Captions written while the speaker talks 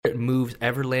moves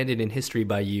ever landed in history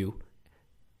by you.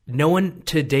 No one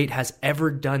to date has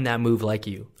ever done that move like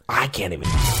you. I can't even.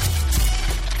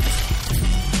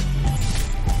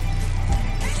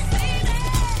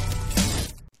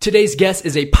 Today's guest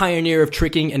is a pioneer of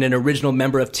tricking and an original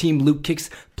member of Team Loop Kicks.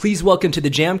 Please welcome to the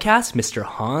Jamcast, Mr.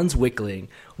 Hans Wickling.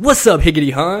 What's up,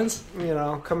 Higgity Hans? You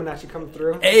know, coming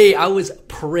through. Hey, I was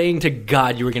praying to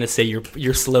God you were going to say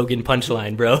your slogan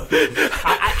punchline, bro.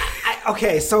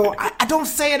 Okay, so I don't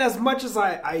say it as much as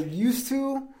I used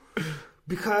to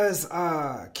because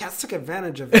cats took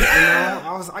advantage of it. You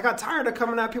know, I got tired of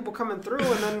coming at people coming through,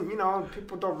 and then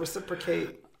people don't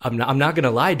reciprocate. I'm not going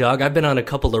to lie, dog. I've been on a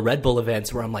couple of Red Bull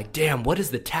events where I'm like, damn, what is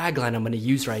the tagline I'm going to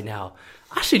use right now?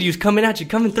 I should use coming at you,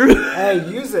 coming through. Hey,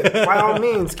 use it. By all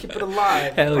means, keep it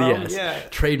alive. Hell yes. Yeah.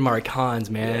 Trademark Hans,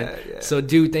 man. Yeah. So,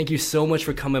 dude, thank you so much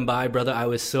for coming by, brother. I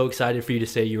was so excited for you to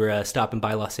say you were stopping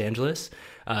by Los Angeles.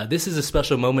 This is a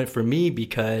special moment for me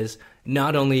because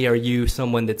not only are you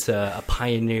someone that's a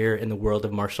pioneer in the world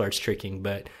of martial arts tricking,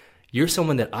 but you're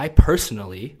someone that I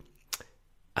personally...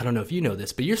 I don't know if you know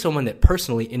this, but you're someone that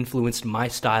personally influenced my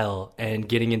style and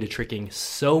getting into tricking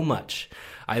so much.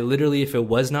 I literally, if it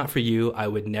was not for you, I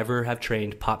would never have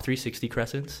trained Pop 360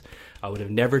 crescents. I would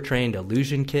have never trained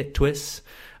illusion kit twists.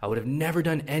 I would have never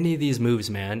done any of these moves,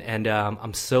 man. And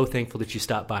I'm so thankful that you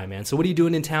stopped by, man. So what are you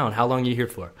doing in town? How long are you here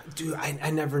for? Dude,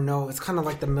 I never know. It's kind of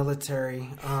like the military.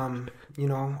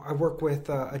 I work with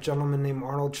a gentleman named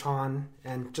Arnold Chan,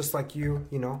 and just like you,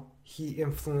 he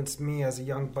influenced me as a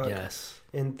young buck. Yes.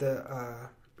 In the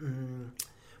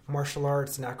martial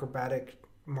arts and acrobatic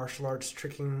martial arts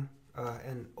tricking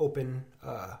and open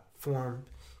form.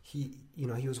 He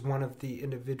was one of the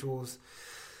individuals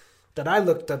that I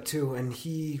looked up to, and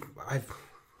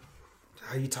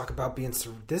how you talk about being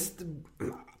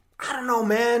I don't know,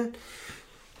 man.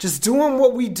 Just doing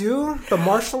what we do, the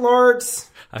martial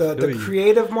arts, the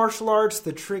creative martial arts,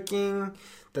 the tricking,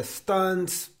 the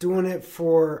stunts, doing it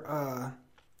for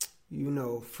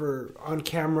for on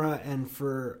camera and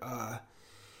for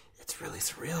it's really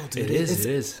surreal, dude. It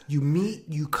is.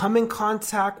 You come in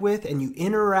contact with and you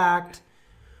interact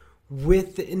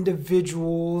with the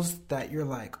individuals that you're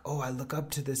like, oh, I look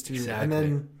up to this dude. Exactly. And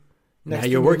then now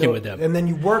you're working with them. And then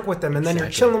you work with them, and then you're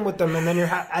chilling with them, and then you're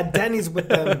at Denny's with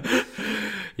them.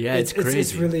 Yeah, it's crazy.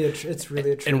 It's really a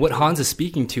trip. And what Hans is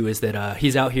speaking to is that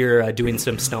he's out here doing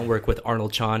some stunt work with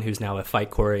Arnold Chan, who's now a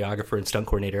fight choreographer and stunt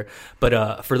coordinator.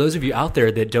 But for those of you out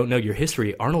there that don't know your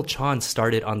history, Arnold Chan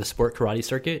started on the sport karate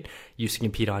circuit, used to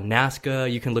compete on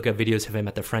NASCA. You can look at videos of him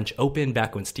at the French Open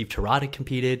back when Steve Terada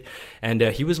competed. And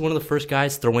he was one of the first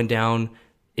guys throwing down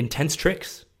intense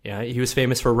tricks. Yeah, he was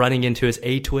famous for running into his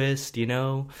A-twist, and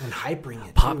hypering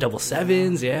it. Pop double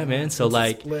sevens, yeah, man. So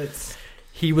splits.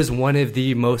 He was one of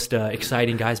the most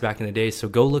exciting guys back in the day. So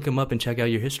go look him up and check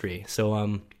out your history.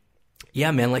 So,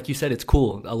 yeah, man, like you said, it's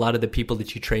cool. A lot of the people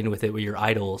that you trained with it were your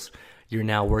idols. You're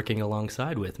now working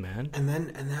alongside with, man.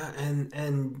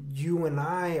 And you and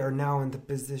I are now in the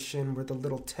position where the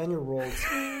little 10-year-olds.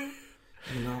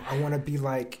 I want to be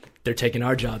like... They're taking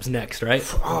our jobs next, right?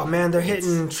 Oh, man, they're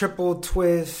hitting triple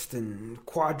twist and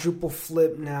quadruple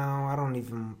flip now. I don't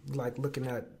even like looking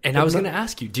at... And I was going to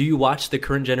ask you, do you watch the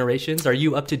current generations? Are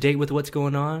you up to date with what's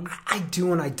going on? I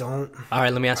do and I don't. All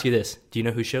right, let me ask you this. Do you know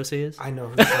who Shosei is? I know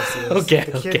who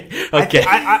Shosei is. Okay.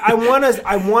 I want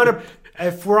to...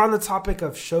 If we're on the topic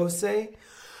of Shosei,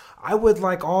 I would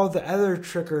like all the other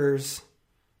trickers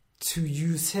to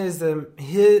use his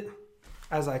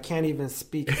as I can't even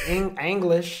speak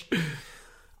English,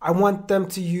 I want them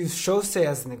to use Shosei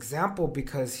as an example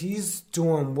because he's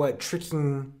doing what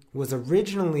tricking was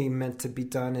originally meant to be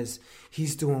done. Is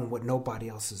he's doing what nobody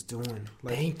else is doing.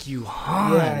 Thank you,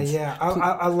 Hans. Yeah.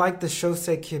 I like the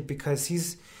Shosei kid because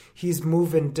he's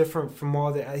moving different from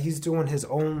all the. He's doing his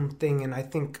own thing, and I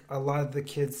think a lot of the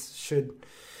kids should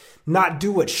not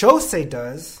do what Shosei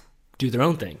does. Do their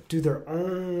own thing. Do their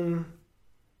own.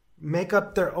 Make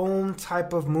up their own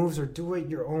type of moves or do it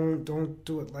your own. Don't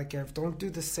do it like don't do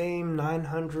the same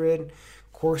 900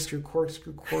 corkscrew.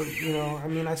 I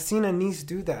mean, I've seen Anis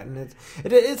do that, and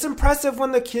it's impressive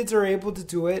when the kids are able to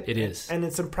do it. It is, and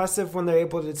it's impressive when they're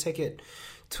able to take it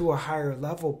to a higher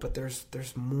level. But there's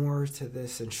more to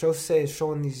this, and Shosei is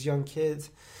showing these young kids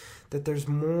that there's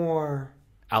more.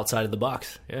 Outside of the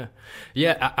box, yeah.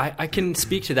 I can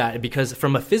speak to that because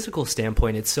from a physical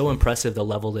standpoint, it's so impressive the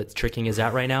level that tricking is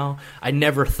at right now. I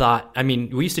never thought. I mean,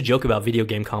 we used to joke about video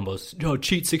game combos.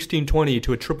 Cheat 1620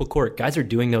 to a triple cork. Guys are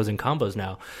doing those in combos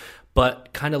now,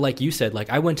 but kind of like you said, like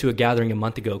I went to a gathering a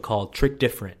month ago called Trick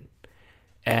Different,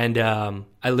 and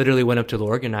I literally went up to the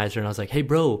organizer and I was like, "Hey,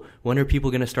 bro, when are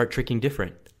people gonna start tricking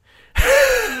different?"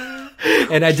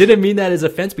 And I didn't mean that as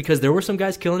offense, because there were some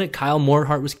guys killing it. Kyle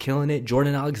Morehart was killing it.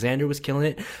 Jordan Alexander was killing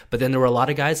it. But then there were a lot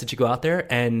of guys that you go out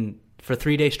there and for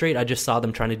 3 days straight, I just saw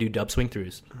them trying to do dub swing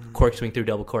throughs, cork swing through,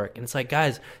 double cork. And it's like,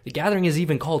 guys, the gathering is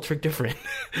even called Trick Different.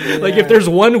 Yeah. Like, if there's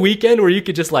one weekend where you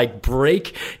could just like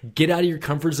break, get out of your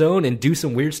comfort zone and do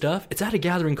some weird stuff, it's at a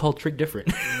gathering called Trick Different.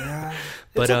 Yeah.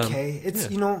 But, it's okay. It's,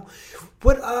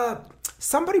 what,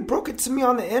 somebody broke it to me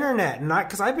on the internet, and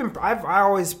because I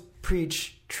always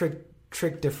preach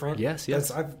trick different. Yes.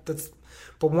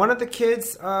 But one of the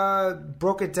kids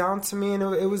broke it down to me, and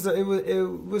it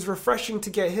was refreshing to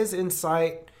get his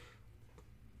insight,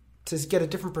 to get a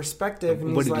different perspective.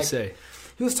 And what did he say?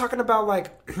 He was talking about, like,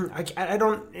 I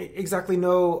don't exactly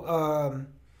know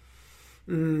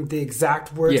the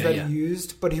exact words that he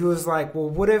used, but he was like, well,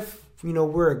 what if,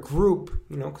 we're a group,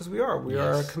 because we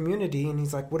are a community, and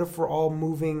he's like, what if we're all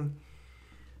moving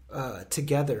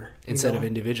together instead of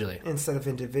individually?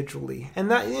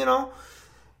 And that,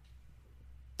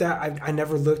 that I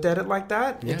never looked at it like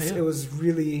that. It was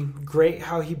really great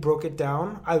how he broke it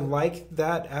down. I like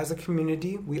that as a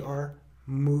community we are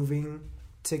moving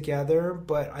together,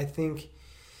 but I think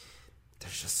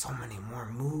there's just so many more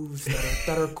moves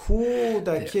that are cool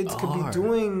that kids could be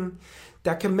doing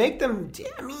that can make them.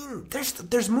 I mean,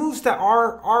 there's moves that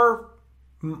are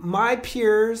my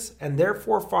peers and their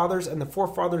forefathers and the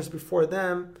forefathers before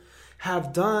them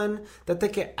have done that they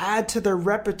can add to their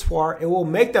repertoire. It will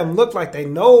make them look like they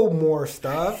know more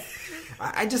stuff.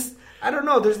 I don't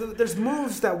know. There's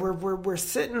moves that we're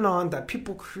sitting on that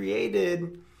people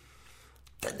created.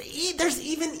 There's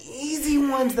even easy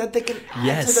ones that they can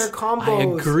add to their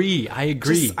combos. I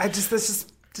agree. This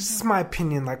is my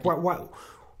opinion. Like,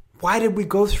 why did we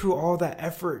go through all that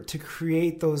effort to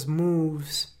create those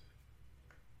moves?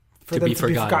 To be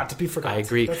forgotten. I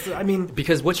agree.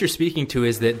 Because what you're speaking to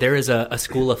is that there is a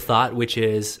school of thought which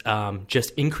is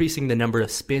just increasing the number of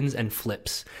spins and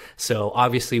flips. So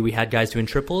obviously we had guys doing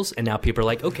triples, and now people are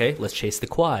like, okay, let's chase the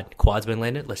quad. Quad's been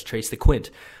landed, let's chase the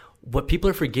quint. What people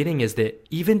are forgetting is that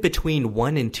even between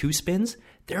 1 and 2 spins,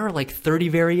 there are like 30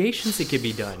 variations that could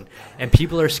be done. And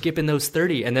people are skipping those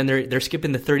 30, and then they're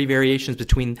skipping the 30 variations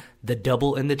between the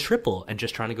double and the triple and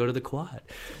just trying to go to the quad.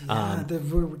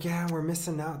 We're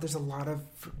missing out. There's a lot of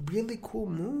really cool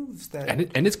moves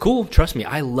and it's cool. Trust me,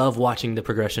 I love watching the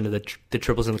progression of the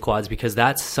triples and the quads, because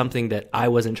that's something that I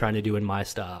wasn't trying to do in my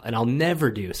style, and I'll never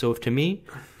do. So to me,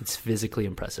 it's physically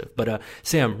impressive. But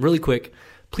Sam, really quick,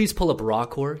 please pull up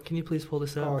Rawcore. Can you please pull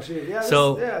this up? Oh, shit. Yeah.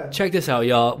 So check this out,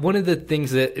 y'all. One of the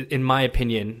things that, in my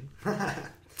opinion,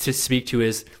 to speak to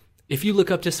is, if you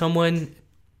look up to someone,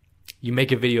 you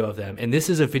make a video of them. And this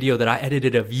is a video that I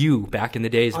edited of you back in the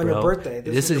days, bro. On your birthday.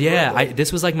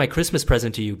 This was like my Christmas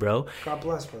present to you, bro. God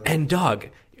bless, brother. And dog,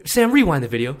 Sam, rewind the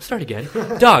video. Start again.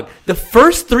 Dog, the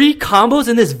first 3 combos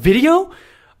in this video,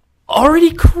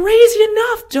 already crazy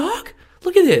enough, dog.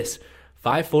 Look at this.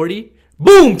 540.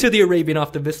 Boom! To the Arabian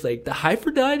off the misleg. The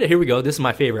Hyperdine. Here we go. This is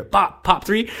my favorite. Pop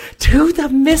 3. To the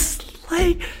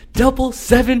misleg. Double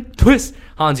 7 twist.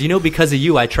 Hans, because of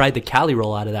you, I tried the Cali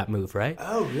roll out of that move, right?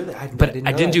 Oh, really? I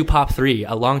didn't do Pop 3.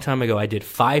 A long time ago, I did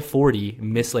 540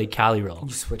 misleg Cali roll.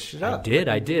 You switched it up.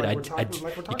 I did.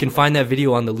 You can find that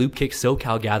video on the Loop Kick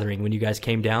SoCal gathering when you guys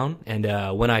came down. And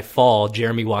when I fall,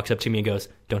 Jeremy walks up to me and goes,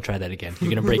 "Don't try that again.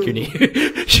 You're going to break your knee."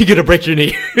 You're going to break your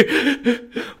knee.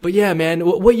 But yeah, man,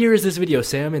 what year is this video,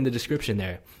 Sam? In the description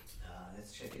there.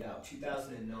 Let's check it out.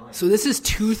 2009. So this is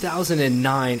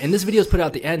 2009, and this video is put out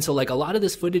at the end. So like a lot of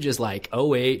this footage is like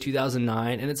 08,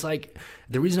 2009, and it's like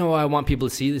the reason why I want people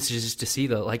to see this is just to see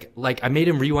the like I made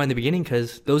him rewind the beginning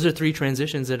because those are 3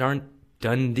 transitions that aren't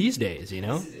done these days. This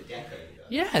is a decade ago.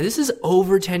 Yeah, this is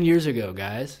over 10 years ago,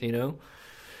 guys. Yeah.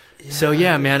 So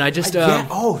yeah, man, I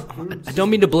don't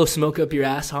mean to blow smoke up your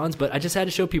ass, Hans, but I just had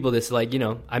to show people this. Like,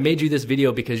 I made you this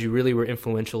video because you really were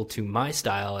influential to my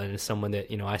style, and as someone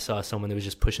that I saw someone that was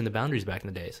just pushing the boundaries back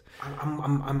in the days.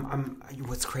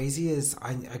 What's crazy is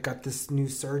I got this new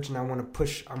surge, and I want to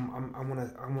push. I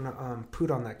want to poot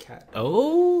on that cat.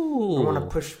 Oh, I want to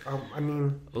push.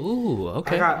 Oh,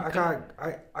 okay.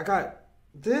 I got.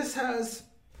 This has.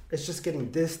 It's just getting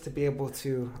this to be able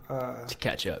to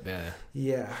catch up, yeah.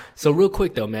 Yeah. So real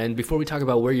quick though, man, before we talk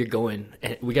about where you're going,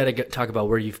 we got to talk about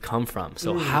where you've come from.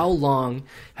 So how long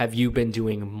have you been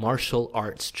doing martial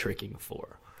arts tricking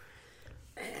for?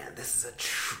 Man, this is a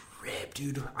trip,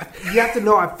 dude. You have to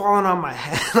know I've fallen on my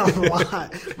head a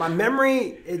lot. My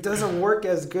memory, it doesn't work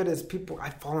as good as people.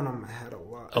 I've fallen on my head a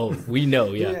lot. Oh, we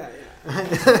know, yeah.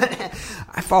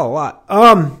 I fall a lot.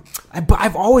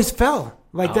 I've always fell.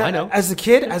 Like that, I know. As a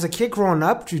kid growing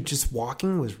up, dude, just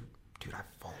walking was, dude, I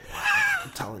fall a lot.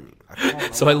 I'm telling you. I called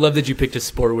a So I lot. love that you picked a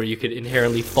sport where you could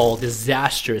inherently fall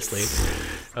disastrously.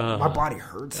 My body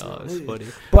hurts. Oh, it's funny.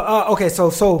 But okay,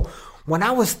 so when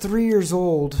I was 3 years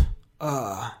old,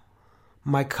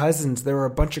 my cousins, there were a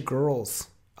bunch of girls.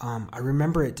 I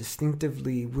remember it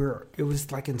distinctively. It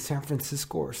was like in San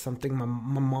Francisco or something. My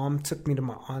mom took me to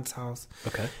my aunt's house.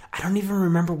 Okay. I don't even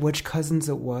remember which cousins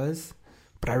it was,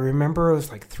 but I remember it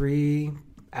was like 3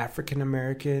 African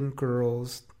American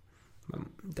girls.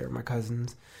 They're my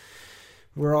cousins.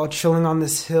 We're all chilling on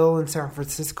this hill in San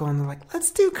Francisco, and they're like,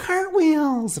 "Let's do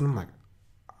cartwheels." And I'm like,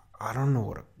 "I don't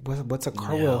know what's a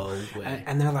cartwheel." No way.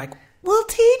 And they're like, "We'll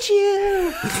teach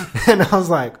you." And I was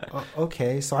like,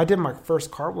 "Okay." So I did my first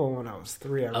cartwheel when I was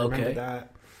 3. I remember Okay.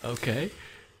 that. Okay.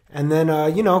 And then,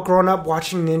 growing up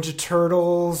watching Ninja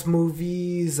Turtles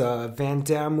movies, Van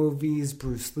Damme movies,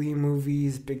 Bruce Lee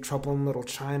movies, Big Trouble in Little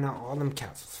China, all them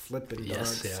cats was flipping,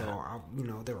 Yes, dog. yeah.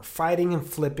 So, they were fighting and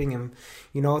flipping. And,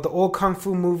 the old Kung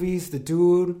Fu movies, the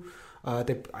dude,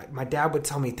 my dad would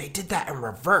tell me, they did that in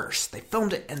reverse. They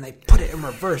filmed it and they put it in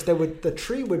reverse. The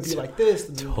tree would be like this.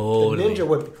 Totally. The ninja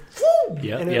would, whoo,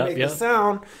 Yep, and it would make the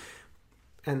sound.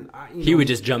 And He would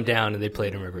just jump down and they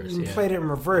played in reverse. and Yeah. played it in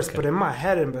reverse, but in my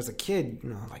head, and as a kid,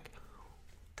 like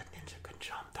the ninja could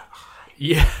jump that high,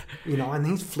 Yeah. and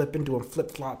he's flipping, doing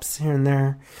flip flops here and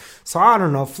there. So I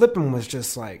don't know. Flipping was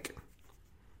just like,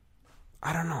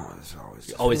 I don't know. I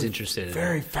was Always really interested in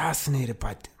very fascinated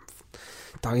by.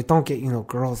 Dog, you don't get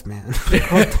girls, man.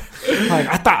 Like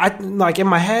I thought, like in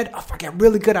my head, if I get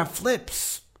really good at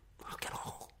flips,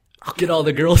 I'll Get all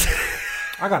the girls.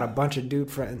 I got a bunch of dude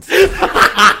friends.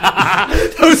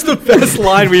 That was the best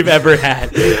line we've ever had.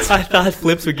 I thought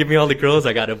flips would give me all the girls.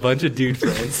 I got a bunch of dude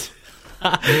friends.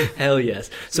 Hell yes.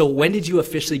 So when did you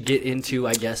officially get into,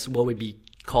 I guess, what would be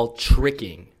called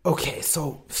tricking? Okay,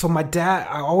 so my dad,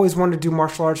 I always wanted to do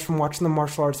martial arts from watching the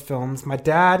martial arts films. My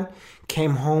dad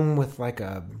came home with like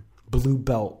a blue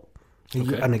belt,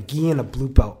 and a gi and a blue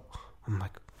belt. I'm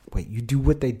like, wait, you do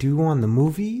what they do on the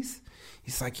movies?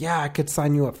 He's like, yeah, I could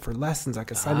sign you up for lessons. I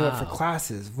could sign you up for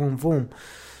classes. Boom, boom.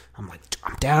 I'm like,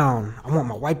 I'm down. I want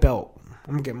my white belt.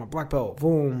 I'm going to get my black belt.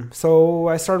 Boom. So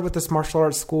I started with this martial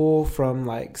arts school from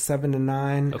like 7 to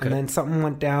 9. Okay. And then something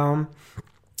went down.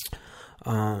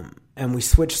 And we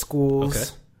switched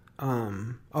schools.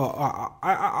 Okay.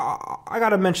 I got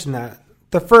to mention that.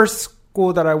 The first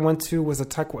school that I went to was a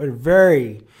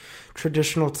very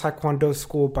traditional Taekwondo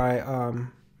school by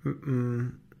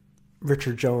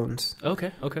Richard Jones.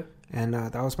 Okay. And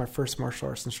that was my first martial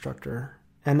arts instructor.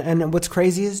 And what's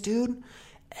crazy is, dude,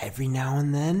 every now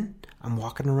and then I'm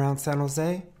walking around San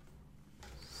Jose.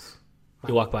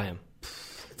 You walk by him.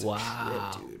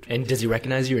 Wow. Shit, dude. And does he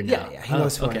recognize you or no? Yeah, he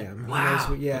knows who okay. I am. He Wow. knows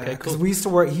who, yeah, Okay, because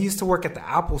cool. he used to work at the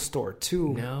Apple store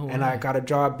too. No and way. I got a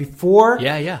job before.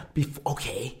 Yeah.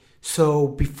 Okay, so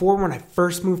before when I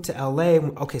first moved to LA,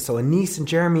 okay, so Anise and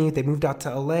Jeremy, they moved out to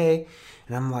LA,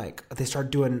 and I'm like, they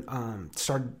started doing,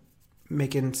 started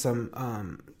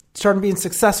being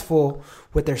successful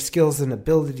with their skills and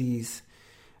abilities.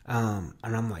 And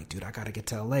I'm like, dude, I got to get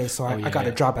to LA. So I got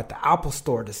a job at the Apple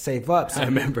store to save up. So I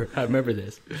remember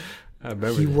this.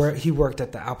 he worked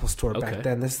at the Apple store Okay. back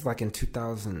then. This is like in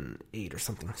 2008 or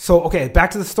something. So, okay,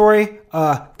 back to the story.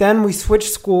 Then we switched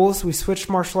schools. We switched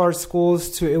martial arts schools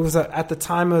to, at the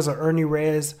time, it was an Ernie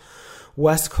Reyes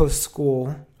West Coast school.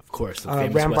 Of course, the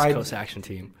famous ran West by- Coast action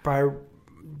team. By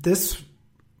this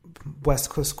West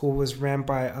Coast school was ran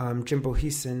by Jimbo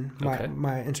Heason, Okay.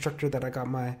 my instructor that I got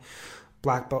my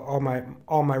black belt,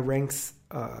 all my ranks,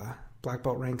 black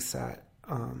belt ranks at.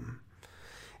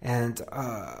 And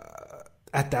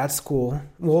at that school,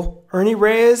 well, Ernie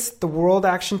Reyes, the World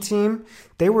Action Team,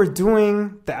 they were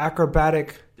doing the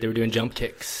acrobatic They were doing jump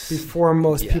kicks. before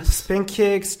most Yes. people. Spin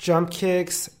kicks, jump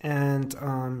kicks, and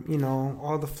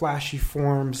all the flashy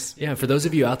forms. Yeah, for those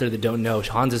of you out there that don't know,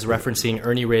 Hans is referencing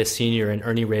Ernie Reyes Sr. and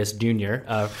Ernie Reyes Jr.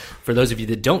 For those of you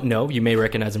that don't know, you may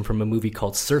recognize him from a movie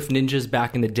called Surf Ninjas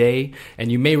back in the day,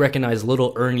 and you may recognize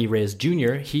little Ernie Reyes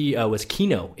Jr. He was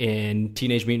Kino in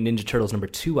Teenage Mutant Ninja Turtles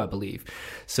 #2, I believe.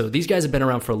 So these guys have been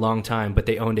around for a long time, but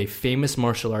they owned a famous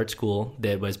martial arts school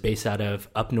that was based out of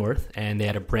up north, and they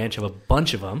had a branch of a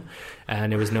bunch of them,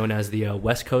 and it was known as the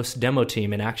West Coast Demo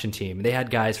Team and Action Team. They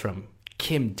had guys from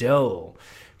Kim Do,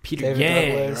 Peter David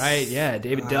Yang, Douglas, right? Yeah,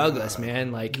 David Douglas,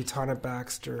 man. Like, Utana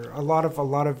Baxter, a lot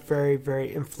of very,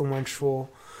 very influential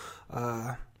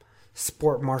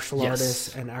sport martial Yes.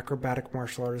 artists and acrobatic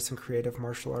martial artists and creative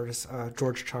martial artists.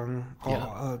 George Chung.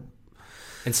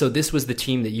 And so this was the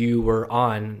team that you were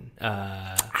on.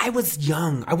 I I was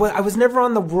young. I was never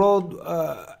on the world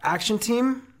action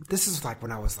team. This is like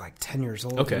when I was like 10 years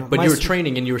old. Okay, but you were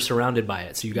training and you were surrounded by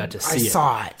it, so you got to see it.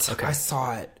 I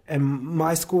saw it. And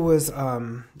my school was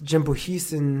Jim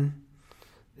Boheson.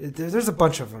 There's a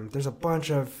bunch of them. There's a bunch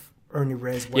of Ernie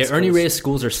Reyes. Ernie Reyes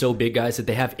schools are so big, guys, that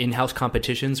they have in-house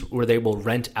competitions where they will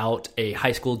rent out a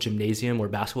high school gymnasium or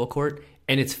basketball court,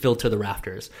 and it's filled to the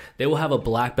rafters. They will have a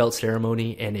black belt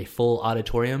ceremony and a full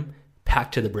auditorium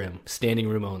packed to the brim, standing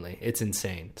room only. It's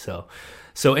insane.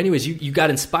 So anyways, you got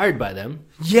inspired by them.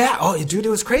 Yeah. Oh, dude, it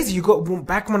was crazy. You go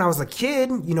back when I was a kid,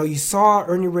 you saw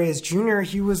Ernie Reyes Jr.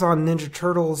 He was on Ninja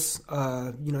Turtles.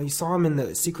 You saw him in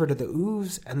The Secret of the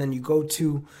Ooze. And then you go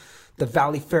to the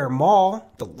Valley Fair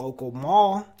Mall, the local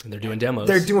mall. And they're doing demos.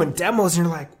 And you're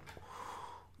like,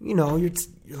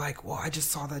 you're like, well, I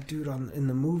just saw that dude in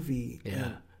the movie.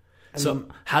 Yeah. So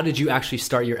how did you actually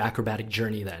start your acrobatic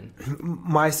journey then?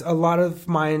 A lot of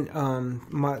mine,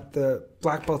 the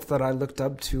black belts that I looked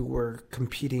up to were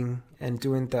competing and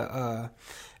doing the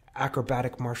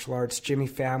acrobatic martial arts. Jimmy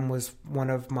Pham was one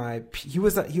of my. He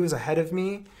was ahead of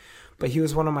me, but he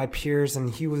was one of my peers, and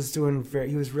he was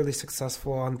really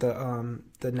successful on the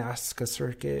NASCA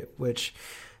circuit, which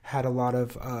had a lot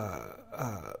of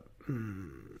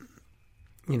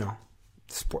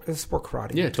sport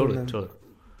karate. Yeah, totally.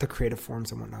 The creative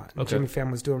forms and whatnot. And okay. Jimmy Pham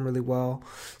was doing really well.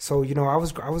 So, I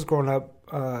was growing up,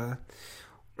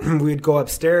 we'd go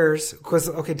upstairs because,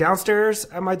 downstairs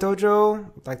at my dojo,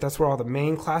 like that's where all the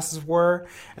main classes were.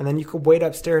 And then you could wait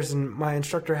upstairs, and my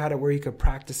instructor had it where you could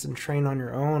practice and train on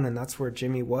your own. And that's where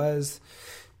Jimmy was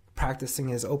practicing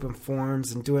his open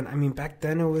forms and doing, back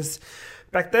then it was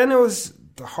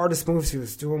the hardest moves he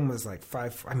was doing was like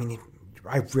I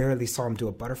rarely saw him do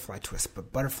a butterfly twist,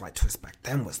 but butterfly twist back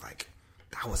then was like,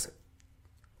 that was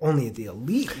only the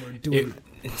elite were doing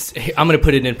it. I'm going to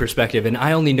put it in perspective, and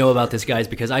I only know about this, guys,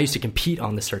 because I used to compete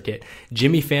on the circuit.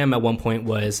 Jimmy Pham at one point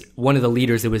was one of the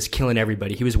leaders that was killing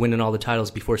everybody. He was winning all the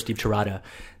titles before Steve Tirada.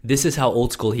 This is how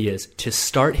old school he is. To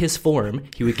start his form,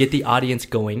 he would get the audience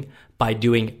going by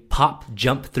doing pop,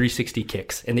 jump 360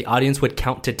 kicks, and the audience would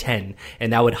count to 10,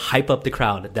 and that would hype up the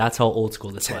crowd. That's how old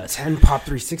school this was. 10 pop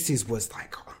 360s was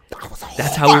like...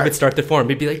 That's how we would start the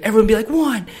form. Everyone would be like,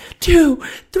 1, 2,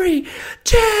 3,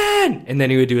 10, and then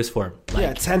he would do his form.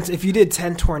 10. If you did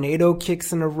 10 tornado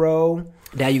kicks in a row.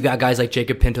 Now you got guys like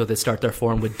Jacob Pinto that start their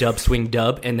form with dub, swing,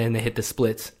 dub, and then they hit the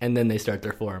splits, and then they start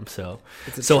their form. So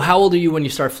how old are you when you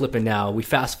start flipping now? We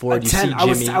fast forward. You 10. see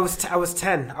Jimmy. I was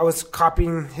 10. I was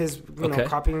copying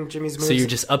copying Jimmy's moves. So you're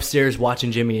just upstairs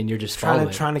watching Jimmy, and you're just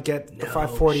following. Trying to get the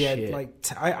 540 at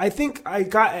I think I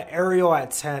got an aerial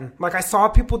at 10. Like I saw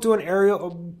people doing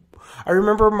aerial. I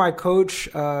remember my coach,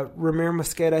 Ramir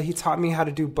Mosqueda, he taught me how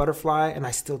to do butterfly, and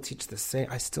I still teach the same.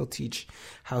 I still teach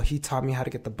how he taught me how to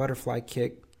get the butterfly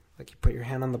kick. Like you put your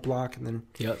hand on the block and then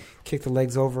kick the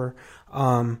legs over.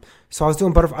 So I was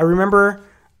doing butterfly. I remember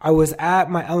I was at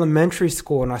my elementary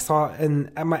school,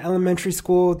 and at my elementary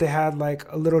school, they had like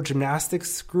a little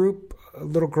gymnastics group,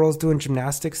 little girls doing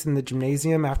gymnastics in the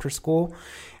gymnasium after school.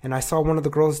 And I saw one of the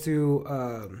girls do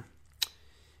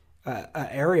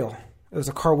aerial. It was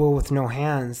a cartwheel with no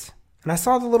hands. And I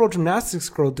saw the little gymnastics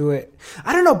girl do it.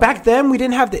 I don't know. Back then, we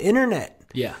didn't have the internet.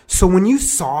 Yeah. So when you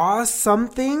saw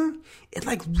something, it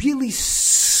like really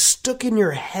stuck in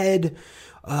your head.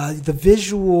 The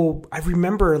visual, I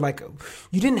remember like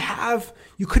you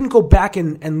couldn't go back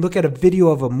and look at a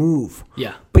video of a move.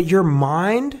 Yeah. But your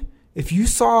mind, if you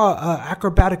saw an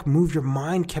acrobatic move, your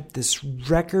mind kept this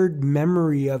record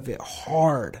memory of it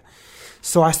hard.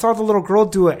 So I saw the little girl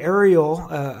do an aerial,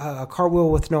 a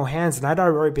cartwheel with no hands, and I'd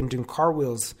already been doing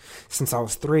cartwheels since I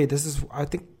was 3. I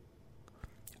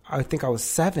think I was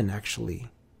 7 actually.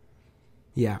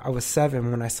 Yeah, I was 7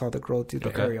 when I saw the girl do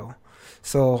the aerial.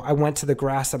 So I went to the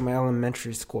grass at my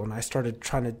elementary school, and I started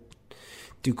trying to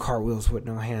do cartwheels with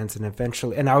no hands, and I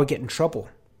would get in trouble.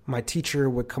 My teacher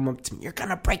would come up to me, "You're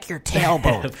gonna break your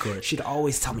tailbone." Of course. She'd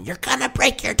always tell me, "You're gonna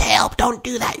break your tail. Don't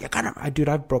do that.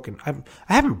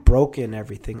 I haven't broken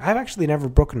everything. I've actually never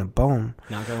broken a bone.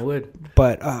 Knock on wood.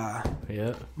 But I've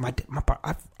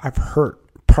hurt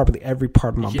probably every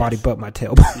part of my body but my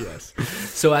tailbone. Yes.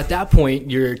 So at that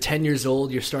point, you're 10 years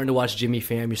old. You're starting to watch Jimmy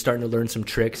Pham. You're starting to learn some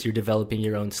tricks. You're developing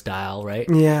your own style, right?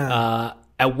 Yeah.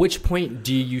 At which point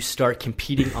do you start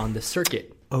competing on the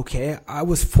circuit? Okay, I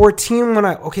was 14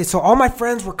 so all my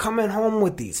friends were coming home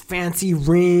with these fancy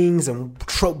rings and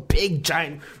big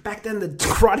giant, back then the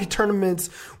karate tournaments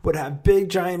would have big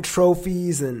giant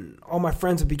trophies, and all my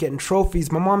friends would be getting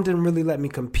trophies. My mom didn't really let me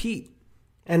compete.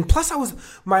 And plus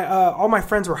all my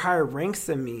friends were higher ranks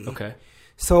than me. Okay.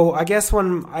 So I guess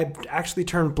when I actually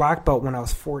turned black belt when I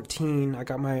was 14, I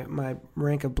got my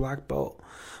rank of black belt.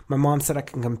 My mom said I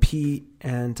can compete,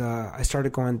 and I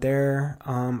started going there.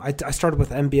 I started with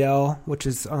NBL, which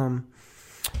is a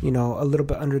little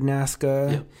bit under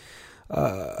NASCA. Yep.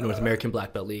 North American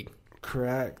Black Belt League.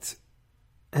 Correct.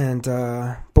 And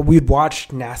but we'd watch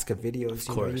NASCA videos.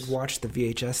 Of course. You'd watch the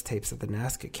VHS tapes of the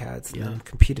NASCA cats and then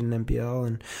compete in NBL.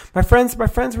 And my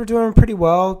friends were doing pretty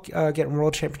well, getting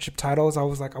world championship titles. I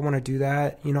was like, I want to do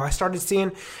that. I started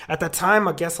seeing at that time.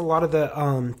 I guess a lot of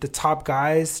the top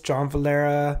guys, John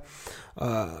Valera,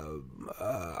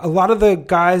 a lot of the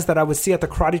guys that I would see at the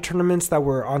karate tournaments that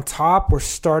were on top were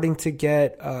starting to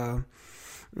get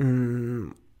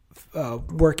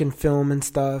work in film and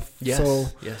stuff. Yes. So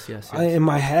yes. in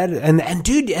my head, and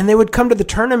dude, and they would come to the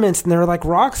tournaments and they were like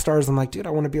rock stars. I'm like, dude, I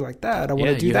want to be like that. I want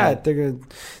to do that.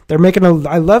 They're making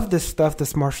I love this stuff,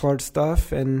 this martial arts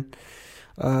stuff, and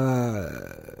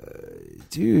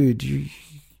dude,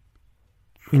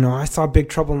 I saw Big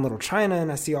Trouble in Little China, and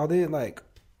I see all the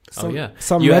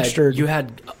some registered. You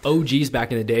had OGs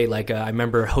back in the day. Like I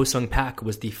remember Ho Sung Pak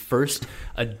was the first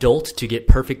adult to get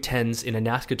perfect 10s in a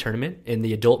NASCA tournament in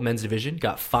the adult men's division.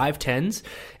 Got 5 10s,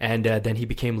 and then he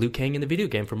became Liu Kang in the video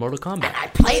game for Mortal Kombat. And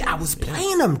I was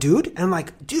playing him, dude. And I'm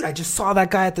like, dude, I just saw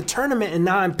that guy at the tournament, and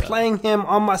now I'm playing him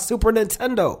on my Super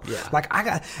Nintendo. Yeah. Like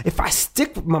if I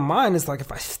stick with my mind, it's like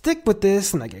if I stick with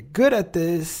this and I get good at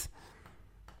this,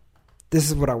 this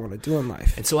is what I want to do in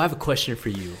life. And so I have a question for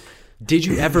you. Did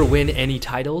you ever win any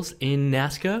titles in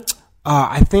NASCA?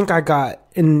 I think I got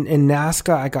in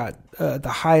NASCA. I got the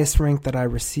highest rank that I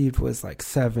received was like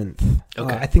 7th.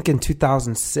 Okay. I think in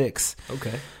 2006.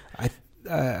 Okay.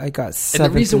 I got 7th. And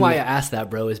the reason why I asked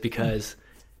that, bro, is because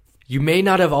you may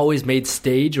not have always made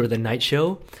stage or the night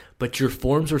show, but your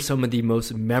forms were some of the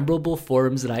most memorable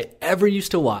forms that I ever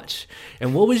used to watch.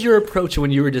 And what was your approach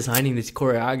when you were designing these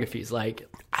choreographies? Like,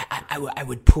 I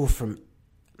would pull from.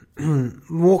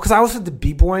 Well, because I was at the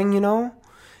b-boying,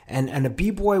 and a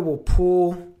b-boy will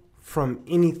pull from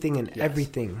anything and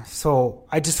everything. So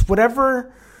I just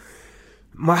how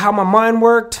my mind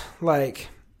worked, like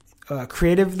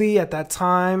creatively at that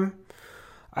time,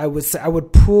 I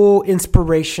would pull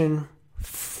inspiration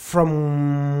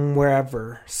from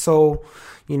wherever. So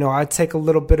I'd take a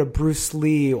little bit of Bruce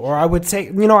Lee, or I would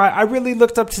take I really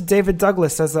looked up to David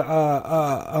Douglas as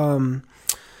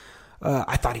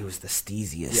I thought he was the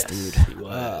steeziest dude. He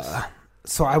was.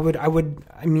 So I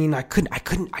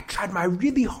tried my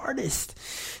really hardest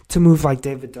to move like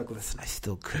David Douglas, and I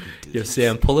still couldn't do it.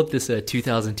 Sam, pull up this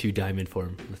 2002 diamond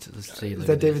form. Let's say, is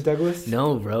that David Douglas?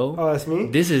 No, bro. Oh, that's me?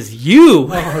 This is you.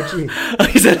 Oh, gee.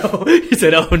 He said,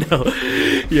 oh, no.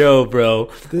 Yo, bro.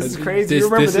 This is crazy. You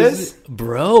remember this?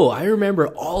 Bro, I remember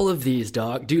all of these,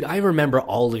 dog. Dude, I remember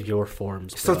all of your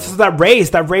forms, bro. So that raise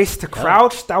to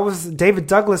crouch, that was David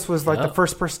Douglas was like the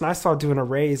first person I saw doing a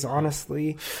raise,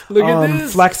 honestly. Look at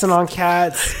this. Flexing on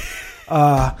cats.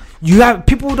 You have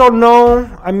people who don't know.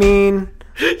 I mean,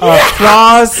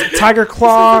 claws, tiger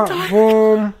claw,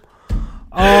 boom.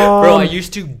 Bro, I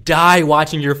used to die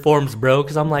watching your forms, bro,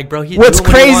 because I'm like, bro, what's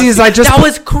crazy is that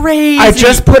was crazy. I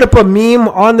just put up a meme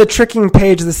on the tricking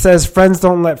page that says "Friends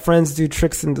don't let friends do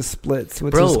tricks into splits,"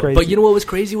 which is crazy. But you know what was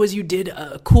crazy was you did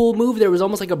a cool move. There was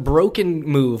almost like a broken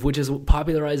move, which is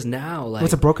popularized now. Like,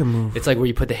 what's a broken move? It's like where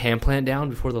you put the hand plant down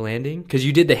before the landing, because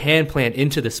you did the hand plant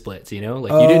into the splits. Like you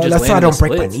didn't just. That's land why I don't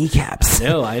break splits. my kneecaps.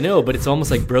 I know, but it's almost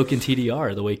like broken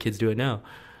TDR the way kids do it now.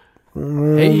 I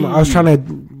was trying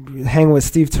to hang with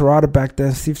Steve Terada back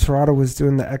then. Steve Terada was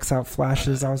doing the X out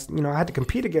flashes. I was, I had to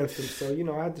compete against him, so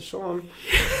I had to show him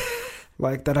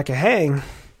like that I could hang.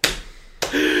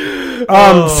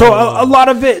 So a lot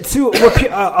of it too.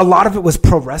 A lot of it was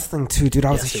pro wrestling too, dude.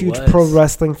 I was a huge pro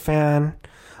wrestling fan.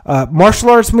 Martial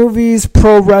arts movies,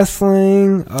 pro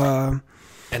wrestling.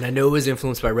 And I know it was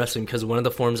influenced by wrestling because one of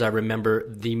the forms I remember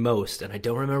the most, and I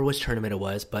don't remember which tournament it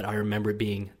was, but I remember it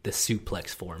being the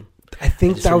suplex form. I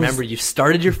think I remember you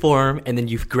started your form and then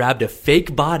you grabbed a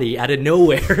fake body out of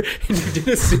nowhere and you did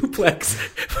a suplex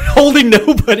holding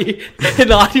nobody, and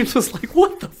the audience was like,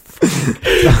 "What the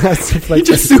fuck?" He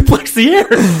just suplexed the air.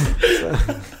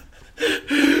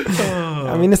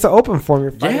 I mean, it's an open form.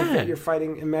 You're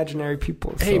fighting imaginary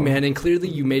people. So. Hey, man, and clearly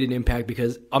you made an impact,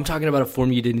 because I'm talking about a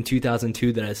form you did in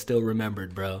 2002 that I still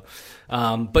remembered, bro.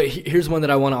 But here's one that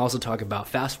I want to also talk about.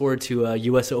 Fast forward to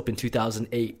U.S. Open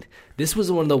 2008. This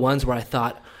was one of the ones where I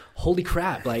thought, holy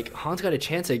crap, like, Hans got a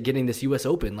chance at getting this U.S.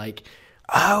 Open. Like,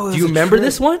 do you remember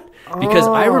this one? Because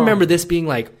I remember this being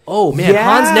like, oh, man,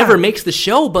 Hans never makes the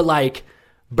show, but like,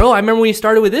 bro, I remember when he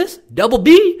started with this, double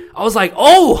B. I was like,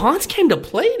 oh, Hans came to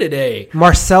play today.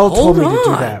 Marcel told me Hold to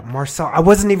do on. that. Marcel, I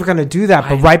wasn't even going to do that,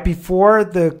 but right before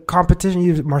the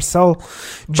competition, Marcel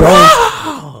Jones.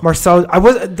 Marcel, I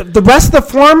was the rest of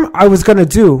the form I was going to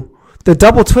do. The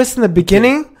double twist in the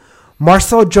beginning.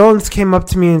 Marcel Jones came up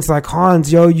to me and was like,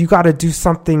 Hans, yo, you got to do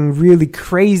something really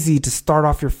crazy to start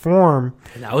off your form.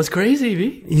 And that was crazy,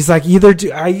 V. He's like,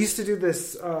 I used to do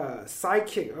this side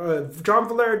kick. John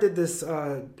Valera did this.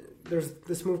 There's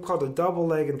this move called a double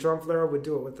leg, and John Valera would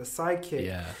do it with a side kick.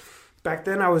 Yeah. Back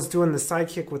then, I was doing the side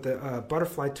kick with a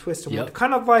butterfly twist, Yep.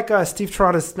 kind of like Steve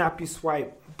Trotta's snap you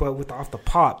swipe, but with off the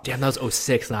pop. Damn, that was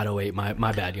 06, not 08. My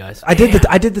bad, guys. I did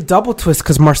the double twist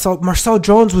because Marcel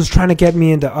Jones was trying to get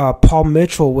me into Paul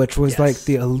Mitchell, which was like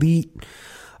the elite.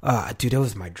 Dude, it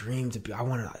was my dream to be. I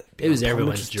wanted to be It was on Paul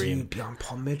everyone's Mitchell's dream. team, be on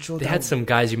Paul Mitchell. They had some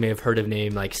guys you may have heard of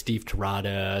name like Steve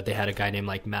Tirada. They had a guy named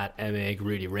like Matt Emig,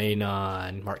 Rudy Reyna,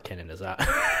 and Mark Kennan is that.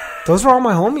 Those were all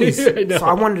my homies. I know. So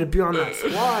I wanted to be on that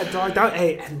squad, dog.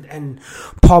 Hey, and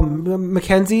Paul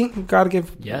McKenzie, gotta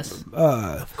give. Yes.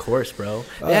 Of course, bro.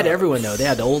 They had everyone, though. They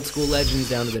had the old school legends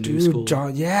down to the new school.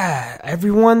 John, yeah.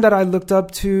 Everyone that I looked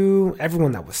up to,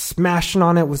 everyone that was smashing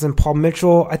on it was in Paul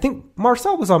Mitchell. I think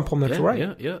Marcel was on Paul Mitchell,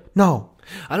 right? Yeah. No.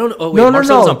 I don't know. Oh, wait. No,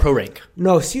 Marcel was on Pro Rank.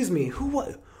 No, excuse me. Who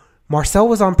was? Marcel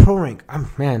was on Pro Rank.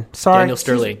 Man, sorry. Daniel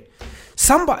Sterling.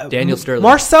 Somebody. Daniel Sterling.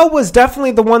 Marcel was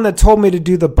definitely the one that told me to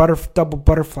do the double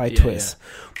butterfly twist.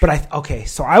 But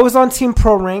so I was on Team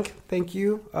Pro Rank. Thank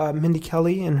you, Mindy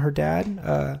Kelly and her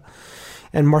dad.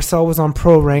 And Marcel was on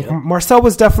Pro Rank. Yep. Marcel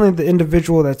was definitely the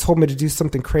individual that told me to do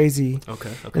something crazy.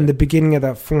 Okay. In the beginning of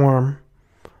that form.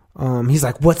 He's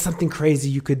like, "What's something crazy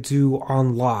you could do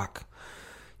on lock?"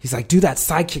 He's like, "Do that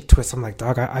sidekick twist." I'm like,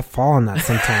 "Dog, I fall on that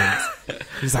sometimes."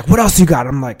 He's like, "What else you got?"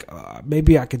 I'm like,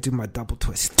 "Maybe I could do my double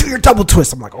twist." Do your double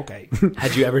twist. I'm like, "Okay."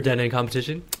 Had you ever done any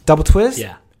competition? Double twist?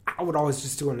 Yeah. I would always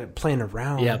just doing it, playing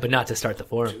around. Yeah, but not to start the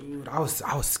forum. Dude, I was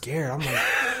scared. I'm like,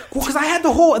 well, because I had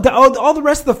all the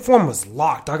rest of the form was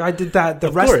locked. Dog, I did that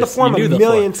the rest of the form a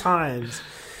million times.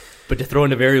 But to throw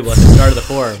in a variable at the start of the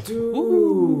forum.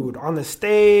 Dude, on the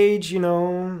stage,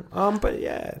 but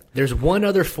yeah. There's one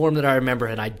other form that I remember,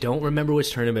 and I don't remember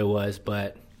which tournament it was,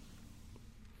 but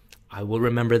I will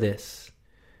remember this.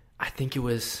 I think it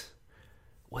was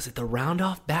it the round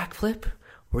off backflip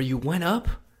where you went up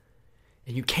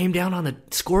and you came down on the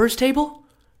scorer's table?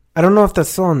 I don't know if that's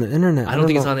still on the internet. I don't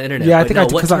think know. it's on the internet. Yeah, I but think no, I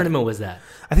did. what tournament was that?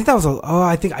 I think that was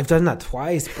I think I've done that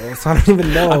twice, bro. So I don't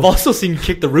even know. I've also seen you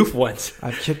kick the roof once.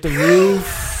 I've kicked the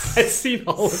roof. I've seen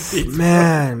all of these.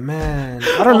 Man.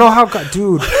 I don't know how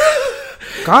dude.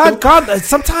 God.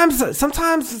 Sometimes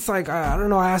it's like I don't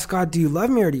know. I ask God, do you love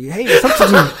me or do you hate me?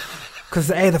 Sometimes, because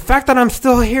the fact that I'm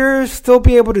still here, still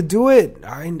be able to do it.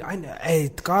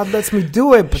 God lets me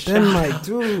do it, but then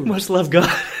dude, Much love,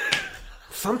 God.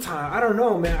 sometimes I don't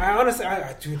know, man. I honestly,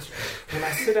 dude, when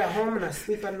I sit at home and I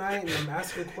sleep at night and I'm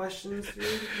asking questions,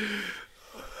 dude,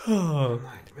 I'm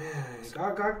like, man,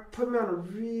 God put me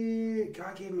on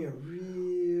God gave me a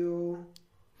real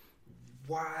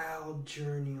wild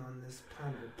journey on this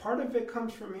planet. Part of it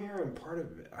comes from here, and part of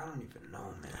it I don't even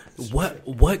know, man.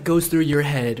 What goes through your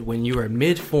head when you are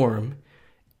mid-form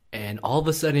and all of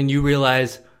a sudden you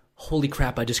realize, holy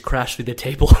crap, I just crashed through the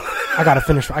table? I gotta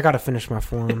finish my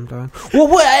form, dog. Well,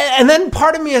 what? And then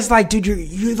part of me is like, dude,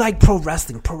 you like pro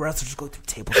wrestling. Pro wrestlers go through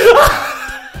tables.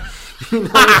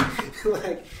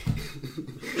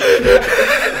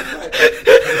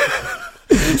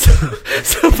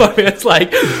 So my man's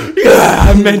like, yeah,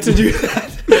 I meant to do that.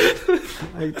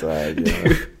 I tried,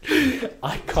 yeah.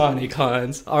 Iconic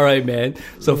Hans. All right, man.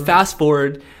 So fast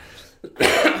forward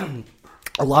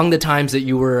along the times that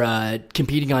you were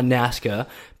competing on NASCA,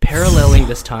 paralleling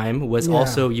this time was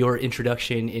also your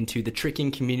introduction into the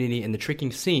tricking community and the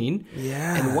tricking scene.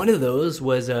 Yeah. And one of those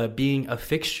was being a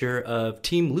fixture of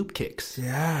Team Loop Kicks.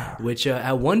 Yeah. Which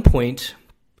at one point,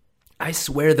 I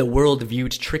swear the world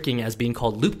viewed tricking as being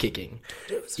called loop kicking.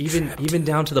 Even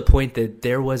down to the point that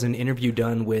there was an interview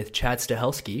done with Chad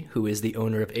Stahelski, who is the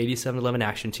owner of 8711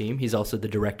 Action Team. He's also the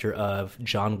director of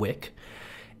John Wick.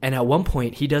 And at one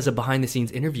point, he does a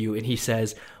behind-the-scenes interview, and he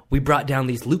says, we brought down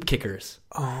these loop kickers.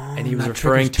 And he was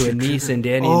referring to Anise and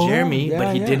Danny and Jeremy,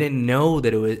 but he didn't know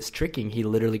that it was tricking. He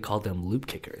literally called them loop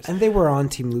kickers. And they were on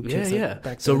Team Loop Kicks.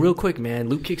 Back so real quick, man,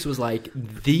 Loop Kicks was like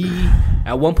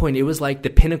at one point, it was like the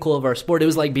pinnacle of our sport. It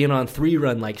was like being on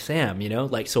 3-run like Sam,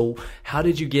 Like, so how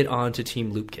did you get on to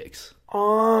Team Loop Kicks?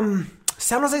 San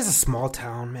Jose is a small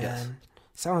town, man. Yes.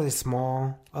 San Jose is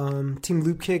small. Team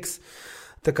Loop Kicks.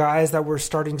 the guys that were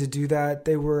starting to do that,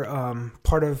 they were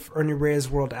part of Ernie Reyes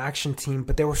World Action Team,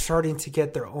 but they were starting to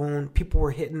get their own. People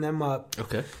were hitting them up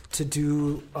to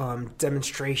do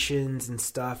demonstrations and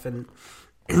stuff, and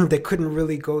they couldn't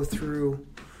really go through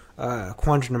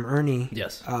Quantum Ernie.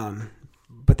 Yes.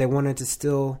 But they wanted to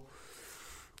still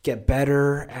get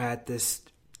better at this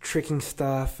tricking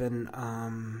stuff, and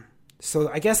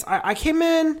so I guess I came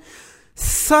in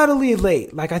subtly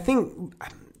late. Like, I think,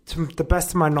 to the best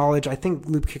of my knowledge, I think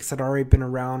Loop Kicks had already been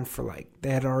around for, like, they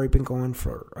had already been going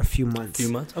for a few months.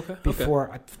 Okay.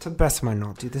 Before, to the best of my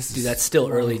knowledge, dude, that's still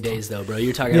early days though, bro.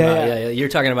 You're talking about you're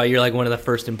talking about you're like one of the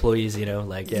first employees, you know,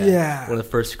 like one of the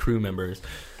first crew members.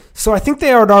 So I think they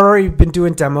had already been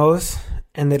doing demos,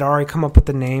 and they'd already come up with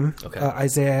the name. Okay.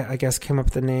 Isaiah, I guess, came up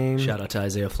with the name. Shout out to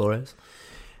Isaiah Flores.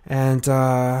 And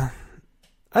I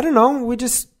don't know.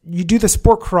 You do the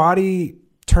sport karate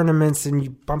tournaments and you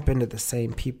bump into the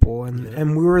same people.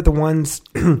 And we were the ones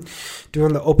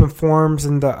doing the open forms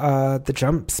and the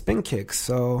jump spin kicks.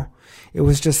 So it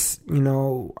was just, you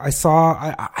know,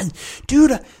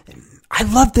 dude, I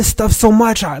love this stuff so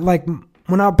much.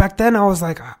 Back then I was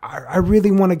like, I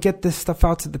really want to get this stuff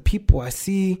out to the people. I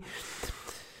see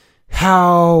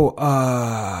how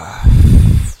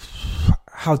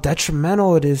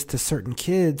detrimental it is to certain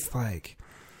kids. Like,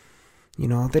 you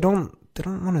know, they don't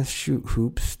want to shoot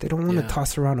hoops. They don't want to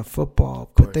toss around a football,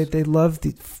 but they love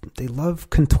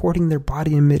contorting their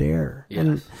body in midair. Yes.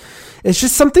 And it's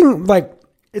just something, like,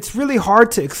 it's really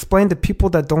hard to explain to people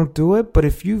that don't do it. But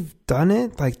if you've done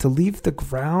it, like, to leave the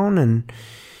ground and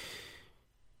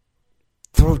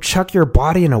chuck your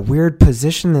body in a weird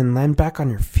position and land back on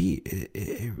your feet,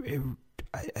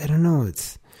 I don't know.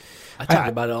 I talk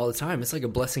about it all the time. It's like a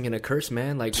blessing and a curse,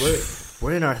 man. Like,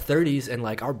 we're in our 30s, and,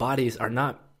 like, our bodies are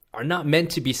not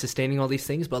meant to be sustaining all these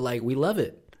things, but, like, we love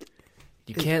it.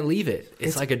 You can't leave it.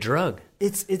 It's like a drug.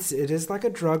 It is like a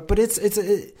drug, but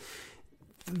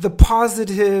the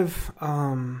positive.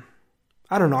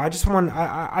 I don't know.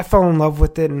 I fell in love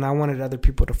with it, and I wanted other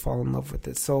people to fall in love with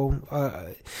it. So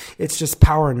it's just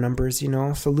power in numbers, you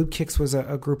know. So Loop Kicks was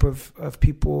a group of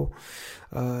people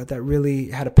that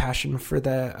really had a passion for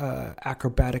the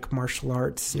acrobatic martial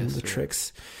arts and the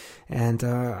tricks. And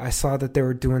I saw that they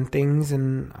were doing things,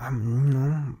 and you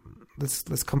know,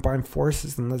 let's combine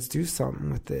forces and let's do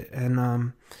something with it.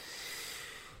 And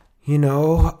you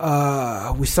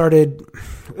know, we started.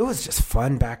 It was just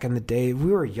fun back in the day.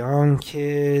 We were young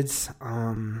kids,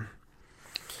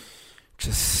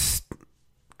 just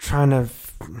trying to,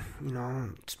 you know,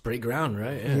 just break ground,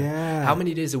 right? Yeah. How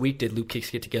many days a week did Loop Kicks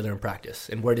get together and practice,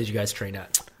 and where did you guys train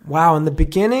at? Wow, in the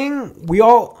beginning, we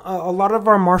all a lot of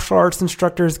our martial arts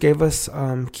instructors gave us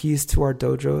keys to our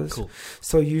dojos. Cool.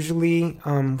 So usually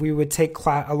we would take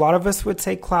a lot of us would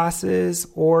take classes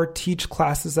or teach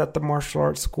classes at the martial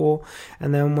arts school,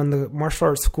 and then when the martial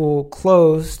arts school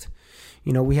closed,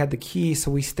 you know, we had the key,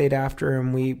 so we stayed after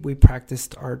and we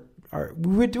practiced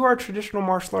we would do our traditional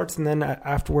martial arts, and then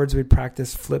afterwards we'd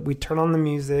practice flip. We'd turn on the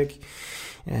music,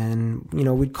 and, you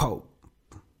know,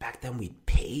 back then we'd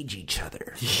page each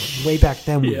other. Way back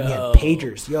then we had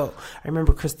pagers. Yo, I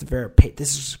remember Chris DeVera.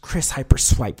 This is Chris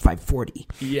Hyperswipe 540.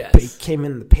 Yes. Came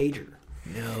in the pager.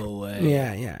 No way.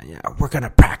 Yeah. We're going to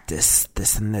practice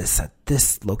this and this at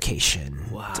this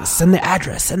location. Wow. Just send the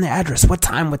address. What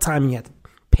time you have to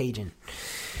page in.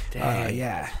 Dang.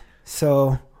 Yeah.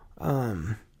 So,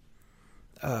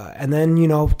 and then, you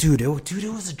know, dude, it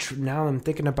was now I'm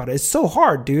thinking about it. It's so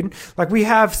hard, dude. Like, we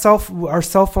have our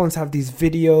cell phones have these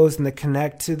videos and they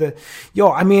connect to dude,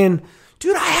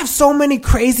 I have so many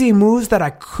crazy moves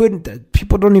that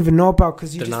people don't even know about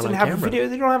because you just didn't have a video.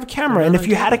 They don't have a camera. And if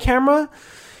you had a camera,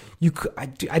 I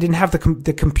didn't have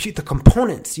the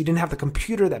components. You didn't have the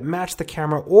computer that matched the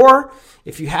camera, or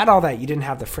if you had all that, you didn't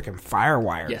have the freaking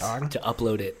FireWire, dog, to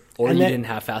upload it. Or you didn't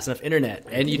have fast enough internet.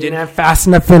 And you didn't have fast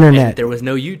enough internet. And there was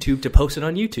no YouTube to post it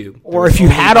on YouTube. Or if you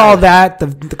had all that,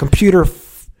 the computer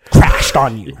crashed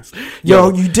on you.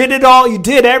 You did it all. You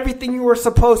did everything you were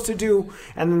supposed to do.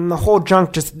 And then the whole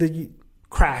junk just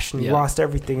crashed and you lost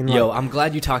everything. And I'm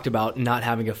glad you talked about not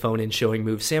having a phone and showing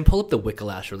moves. Sam, pull up the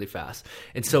Wicklash really fast.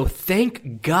 And so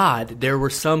thank God there were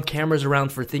some cameras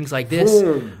around for things like this.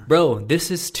 Boom. Bro,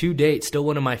 this is to date still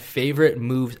one of my favorite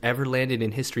moves ever landed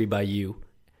in history by you.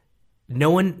 No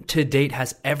one to date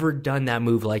has ever done that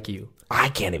move like you. I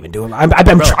can't even do it.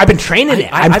 I've been training it.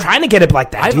 I'm trying to get it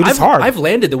like that, dude. It's hard. I've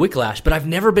landed the Wicklash, but I've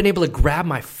never been able to grab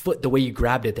my foot the way you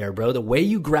grabbed it there, bro. The way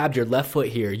you grabbed your left foot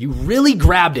here, you really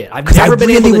grabbed it. I've never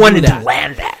been able to do that. To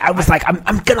land that. I was like,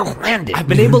 I'm gonna land it. I've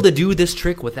been able to do this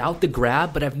trick without the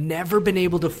grab, but I've never been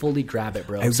able to fully grab it,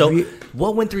 bro.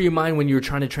 What went through your mind when you were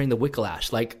trying to train the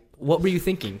Wicklash? Like, what were you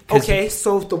thinking? 'Cause Okay,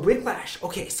 so the whiplash.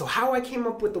 Okay, so how I came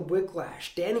up with the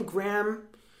whiplash. Danny Graham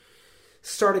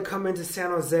started coming to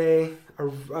San Jose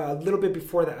a little bit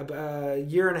before that, a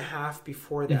year and a half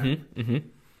before that.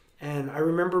 And I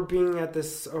remember being at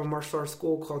this martial arts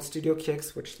school called Studio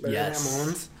Kicks, which Larry Graham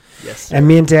owns. Yes, sir. And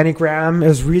me and Danny Graham, it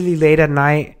was really late at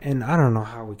night, and I don't know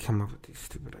how we come up with these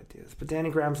stupid ideas. But Danny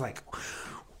Graham's like,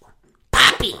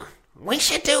 Poppy, we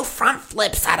should do front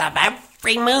flips out of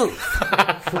every move.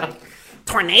 Like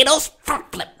tornadoes,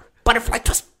 front flip. Butterfly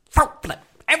twist, front flip.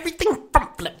 Everything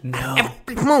front flip. No.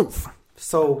 Every move.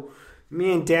 so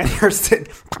me and Danny are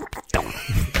sitting.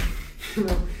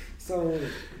 So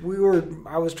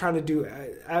I was trying to do,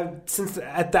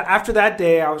 after that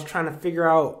day, I was trying to figure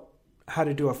out how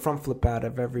to do a front flip out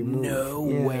of every move. No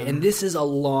Yeah. way. And this is a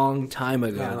long time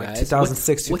ago, Yeah, like guys.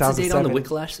 2006, What's the date on the 2007?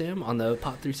 Whiplash, Sam? On the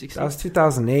Pop 360? That was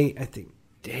 2008, I think.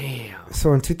 Damn.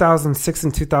 So in 2006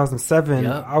 and 2007,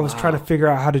 Yep. I was Wow. trying to figure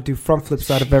out how to do front flips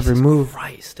out of every move.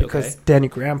 Christ. Because Danny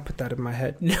Graham put that in my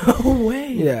head. No way.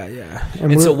 Yeah.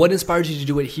 And so what inspired you to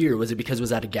do it here? Was it because it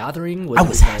was at a gathering? I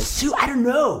was I don't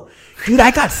know. Dude, I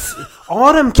got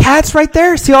all them cats right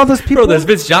there. See all those people? Bro, there's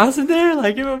Vince Johnson there?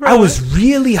 Like, bro, I was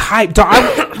really hyped.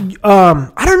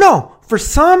 I don't know. For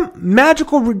some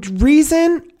magical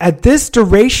reason, at this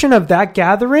duration of that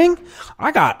gathering,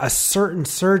 I got a certain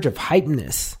surge of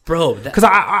hypeness. Bro, Because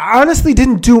I honestly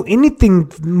didn't do anything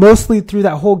mostly through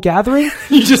that whole gathering.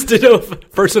 you just did a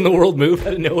first in the world move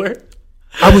out of nowhere?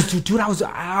 I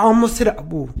almost hit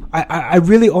I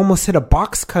really almost hit a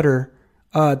box cutter.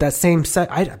 That same set.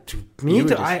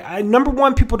 Number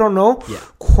one, people don't know. Yeah.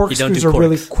 Corkscrews You don't do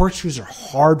are corkscrews are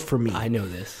hard for me. I know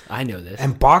this.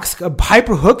 And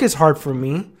hyper hook is hard for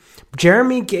me.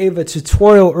 Jeremy gave a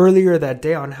tutorial earlier that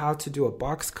day on how to do a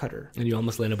box cutter. And you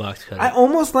almost landed a box cutter. I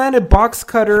almost landed box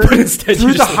cutter But instead you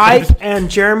through the just hype landed- and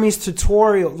Jeremy's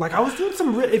tutorial. Like I was doing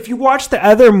some. If you watch the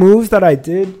other moves that I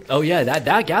did, Oh yeah,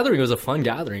 that gathering was a fun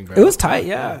gathering, bro. it was tight.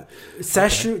 Yeah,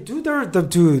 Seshu, dude,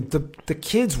 the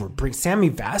kids were Sammy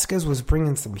Vasquez was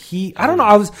bringing some heat. I don't know.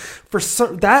 I was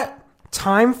that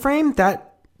time frame,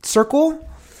 that circle.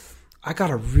 I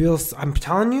got I'm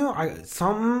telling you,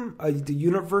 the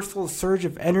universal surge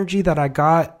of energy that I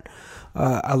got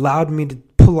allowed me to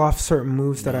pull off certain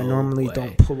moves that I normally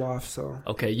don't pull off. So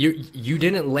Okay, you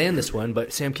didn't land this one,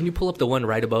 but Sam, can you pull up the one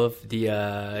right above the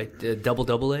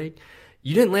double leg?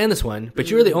 You didn't land this one, but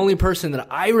you're the only person that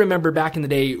I remember back in the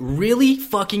day really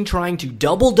fucking trying to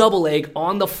double leg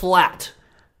on the flat.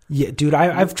 yeah, dude,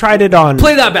 I've tried it on.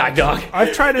 Play that back, dog.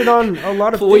 I've tried it on a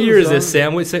lot of. What things, year is dog. this,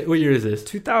 Sam? What year is this?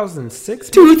 2006.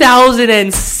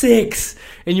 2006,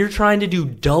 and you're trying to do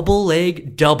double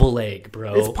leg,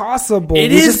 bro. It's possible.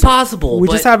 It is possible. We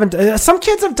but just haven't. Some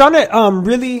kids have done it.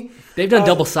 Really. They've done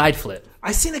double side flip.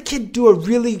 I seen a kid do a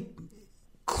really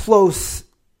close.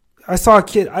 I saw a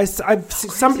kid.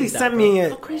 Somebody sent me How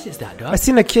it. crazy is that, dog? I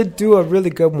seen a kid do a really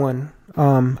good one.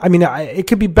 I mean, it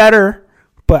could be better,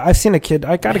 but I've seen a kid.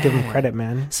 I gotta give him credit,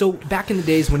 man. So back in the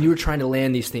days when you were trying to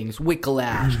land these things,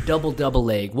 whiplash, double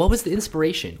leg, what was the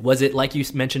inspiration? Was it like you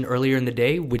mentioned earlier in the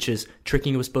day, which is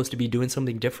tricking was supposed to be doing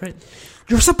something different?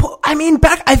 You're supposed. I mean,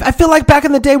 I feel like back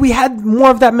in the day we had more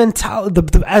of that mentality.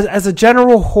 As a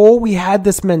general whole, we had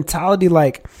this mentality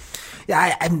like.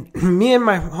 Yeah, me and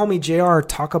my homie JR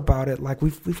talk about it. Like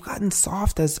we've gotten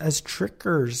soft as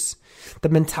trickers. The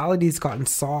mentality's gotten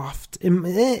soft.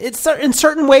 It's in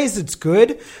certain ways it's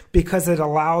good because it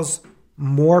allows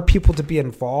more people to be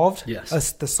involved.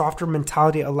 Yes, the softer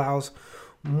mentality allows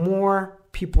more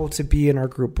people to be in our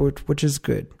group, which is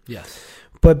good. Yes,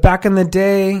 but back in the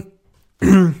day.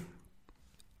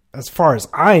 As far as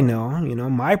I know,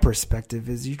 my perspective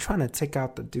is you're trying to take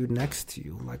out the dude next to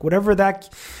you. Like whatever that,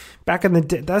 back in the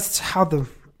day, that's how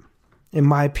in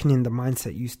my opinion, the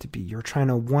mindset used to be. You're trying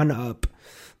to one up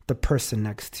the person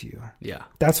next to you. Yeah.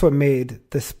 That's what made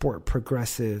the sport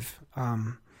progressive.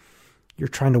 You're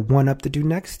trying to one up the dude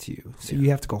next to you. So you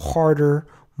have to go harder,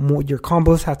 more, your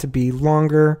combos have to be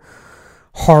longer,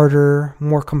 harder,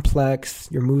 more complex.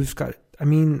 Your moves I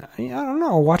don't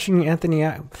know.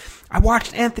 I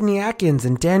watched Anthony Atkins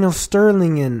and Daniel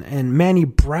Sterling and Manny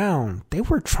Brown. They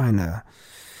were trying to.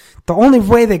 The only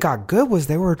way they got good was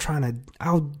they were trying to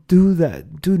outdo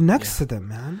that dude next to them,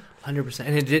 man. 100%.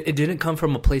 And it didn't come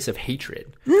from a place of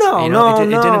hatred. No, It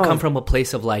didn't come from a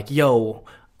place of like, yo,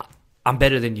 I'm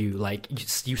better than you. Like,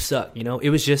 you suck. It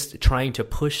was just trying to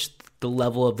push the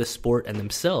level of the sport and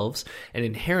themselves, and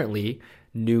inherently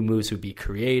new moves would be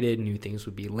created, new things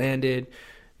would be landed,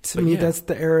 To But me, yeah. that's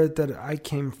the era that I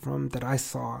came from, that I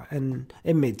saw, and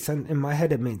it made sense in my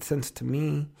head. It made sense to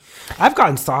me. I've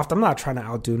gotten soft. I'm not trying to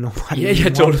outdo nobody. Yeah,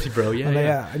 totally, bro.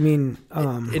 Yeah. I mean,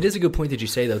 It is a good point that you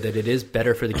say, though, that it is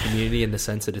better for the community in the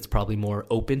sense that it's probably more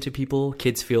open to people.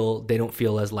 Kids they don't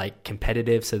feel as like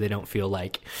competitive, so they don't feel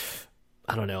like,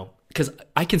 I don't know. Because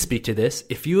I can speak to this.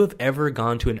 If you have ever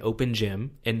gone to an open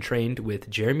gym and trained with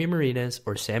Jeremy Martinez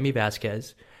or Sammy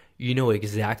Vasquez, you know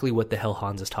exactly what the hell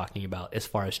Hans is talking about as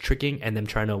far as tricking and them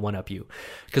trying to one-up you.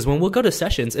 Because when we'll go to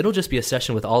sessions, it'll just be a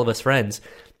session with all of us friends.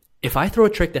 If I throw a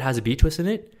trick that has a B-twist in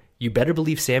it, you better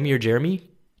believe Sammy or Jeremy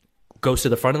goes to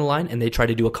the front of the line and they try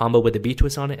to do a combo with a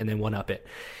B-twist on it and then one-up it.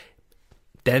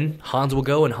 Then Hans will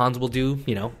go and Hans will do,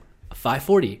 a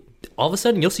 540. All of a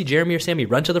sudden, you'll see Jeremy or Sammy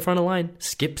run to the front of the line,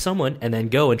 skip someone, and then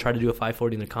go and try to do a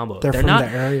 540 in the combo. They're from not,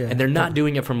 the area. and they're not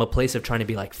doing it from a place of trying to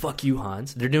be like, fuck you,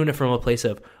 Hans. They're doing it from a place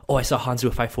of, oh, I saw Hans do a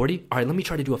 540. All right, let me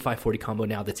try to do a 540 combo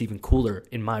now that's even cooler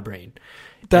in my brain.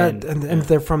 and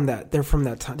they're from that. They're from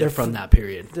that time. They're from that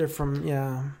period. They're from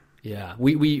Yeah,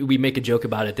 we make a joke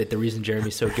about it that the reason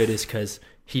Jeremy's so good is because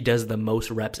he does the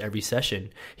most reps every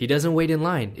session. He doesn't wait in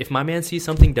line. If my man sees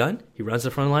something done, he runs to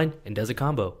the front line and does a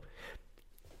combo.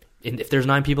 And if there's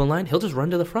 9 people in line, he'll just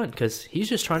run to the front because he's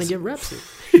just trying to get reps.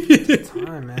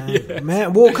 time, man.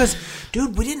 Man, well, because,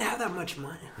 dude, we didn't have that much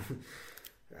money.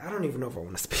 I don't even know if I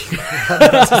want to speak.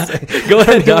 Go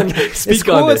ahead, Doc. Speak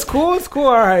on this. It's cool.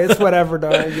 All right, it's whatever,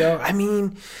 dog. Yo, I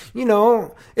mean,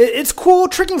 it's cool.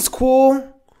 Tricking's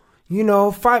cool.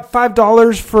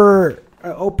 $5 for an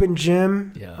open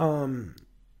gym. Yeah.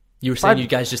 You were saying you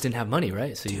guys just didn't have money,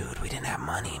 right? So Dude, we didn't have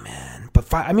money, man. But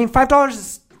 $5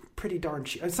 is pretty darn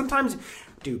cheap. Sometimes,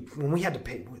 dude, when we had to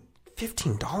pay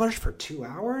 $15 for 2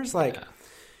 hours, like. Yeah.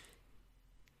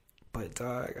 But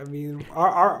I mean,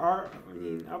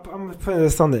 I'm putting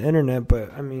this on the internet,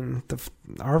 but I mean,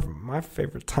 my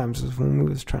favorite times was when we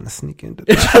was trying to sneak into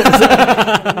the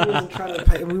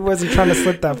we wasn't trying to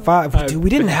slip that $5. Dude, we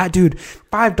didn't have,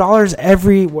 $5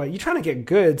 every, you trying to get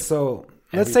good, so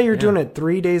let's say you're doing it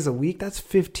 3 days a week, that's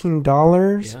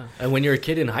 $15. Yeah. And when you're a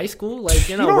kid in high school,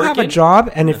 you don't have a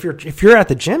job, and if you're at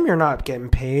the gym, you're not getting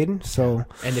paid. So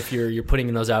and if you're putting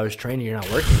in those hours training, you're not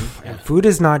working. And food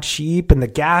is not cheap, and the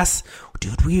gas,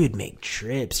 dude, we would make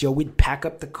trips. We'd pack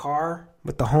up the car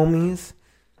with the homies.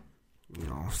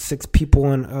 7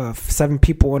 people in a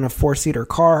 4-seater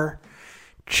car,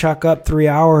 chuck up 3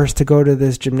 hours to go to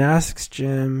this gymnastics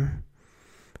gym,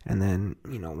 and then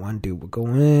one dude would go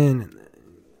in and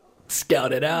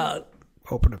scout it out,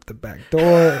 open up the back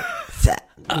door. The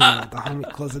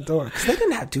homie close the door because they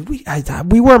didn't have. Dude, we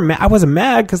weren't mad. I wasn't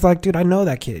mad because, dude, I know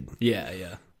that kid.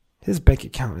 Yeah. His bank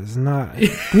account is not.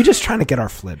 We just trying to get our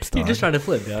flips, dog. You're just trying to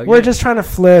flip, dog. We're just trying to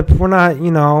flip. We're not,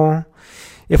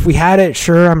 if we had it,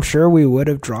 I'm sure we would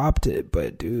have dropped it.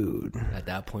 But, dude, at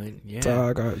that point, yeah,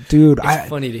 dog, dude, it's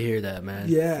funny to hear that, man.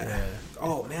 Yeah.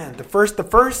 Oh man, the first.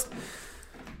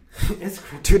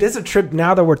 It's a trip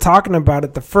now that we're talking about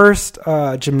it. The first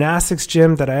gymnastics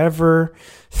gym that I ever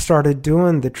started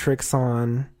doing the tricks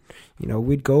on,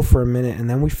 we'd go for a minute and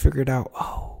then we figured out,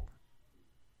 our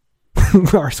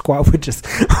whole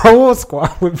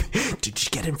squad would be, did you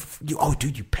get in?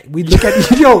 Dude, you pay. We'd look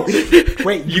at,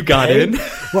 wait, you got paid? in?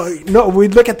 Well, no,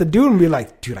 we'd look at the dude and be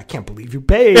like, dude, I can't believe you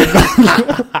paid.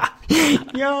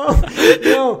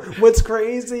 Yo, what's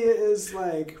crazy is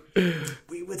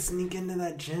we would sneak into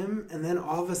that gym and then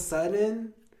all of a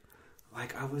sudden,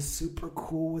 I was super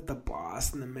cool with the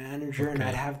boss and the manager, and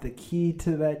I'd have the key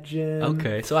to that gym.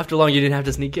 Okay, so after long, you didn't have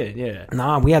to sneak in, yeah.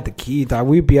 Nah, we had the key, dog.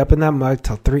 We'd be up in that mug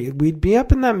till 3. We'd be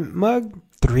up in that mug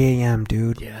 3 a.m.,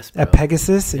 dude. Yes, bro. At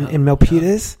Pegasus in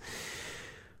Milpitas.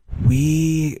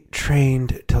 We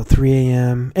trained till 3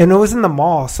 a.m. And it was in the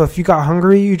mall, so if you got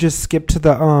hungry, you just skip to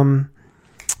the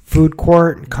food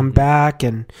court and come back,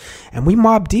 and we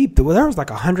mobbed deep. There was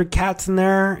 100 cats in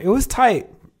there. It was tight.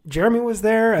 Jeremy was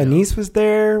there. Anise was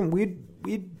there. We'd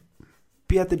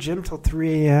be at the gym till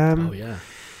 3 a.m. Oh, yeah.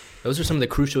 Those are some of the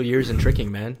crucial years in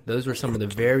tricking, man. Those were some of the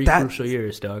very crucial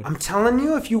years, dog. I'm telling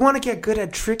you, if you want to get good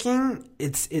at tricking,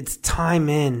 it's time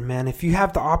in, man. If you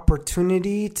have the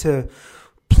opportunity to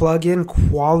plug in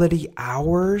quality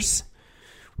hours,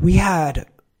 we had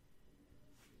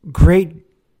great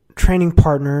training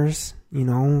partners,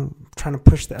 trying to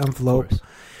push the envelope.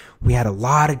 We had a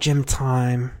lot of gym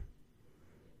time.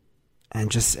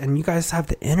 And you guys have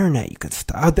the internet. You could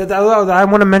start. I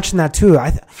want to mention that too.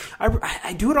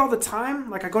 I do it all the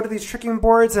time. I go to these tricking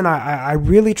boards and I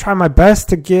really try my best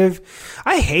to give.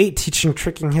 I hate teaching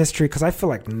tricking history because I feel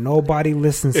like nobody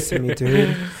listens to me,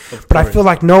 dude. But I feel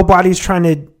like nobody's trying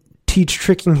to teach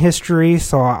tricking history.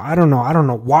 So I don't know. I don't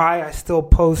know why I still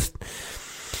post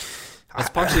That's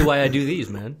partially why I do these,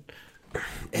 man.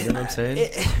 You know what I'm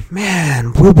saying?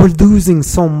 Man, we're losing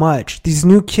so much. These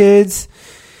new kids,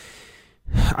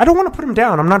 I don't want to put them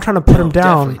down. I'm not trying to put them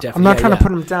down. Definitely. I'm not trying to put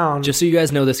them down. Just so you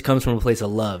guys know, this comes from a place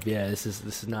of love. Yeah, this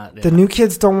is not. The new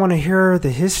kids don't want to hear the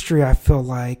history, I feel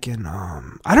like. And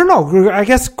I don't know. I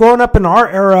guess growing up in our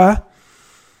era,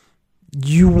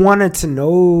 you wanted to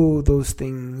know those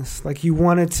things. Like, you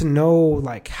wanted to know,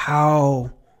 like,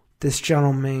 how this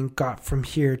gentleman got from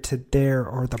here to there,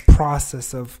 or the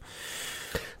process of...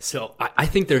 So I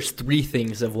think there's three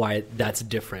things of why that's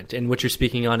different. And what you're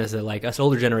speaking on is that, like, us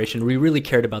older generation, we really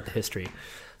cared about the history.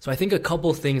 So I think a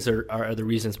couple things are the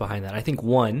reasons behind that. I think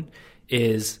one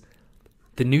is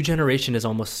the new generation is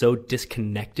almost so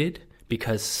disconnected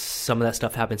because some of that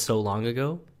stuff happened so long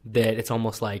ago that it's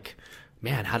almost like,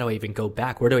 man, how do I even go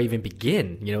back? Where do I even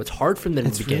begin? You know, it's hard for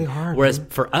them to begin. Really hard, Whereas man.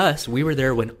 for us, we were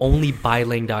there when only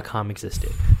buylang.com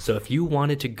existed. So if you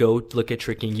wanted to go look at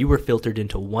tricking, you were filtered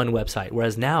into one website.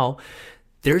 Whereas now,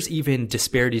 there's even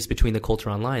disparities between the culture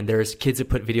online. There's kids that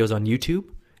put videos on YouTube,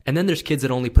 and then there's kids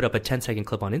that only put up a 10-second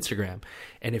clip on Instagram.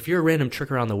 And if you're a random trick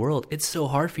around the world, it's so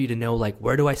hard for you to know, like,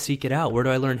 where do I seek it out? Where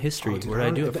do I learn history? Dude, Where do I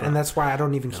do it from? And that's why I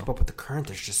don't even keep up with the current.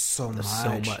 There's just so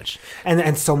much.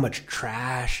 And so much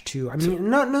trash too. I mean,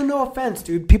 no offense,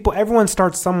 dude. Everyone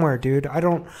starts somewhere, dude.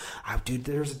 Dude,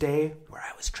 there's a day where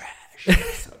I was trash.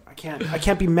 So I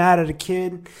can't be mad at a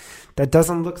kid that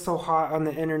doesn't look so hot on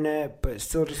the internet, but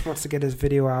still just wants to get his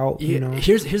video out. Yeah, you know.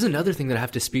 Here's another thing that I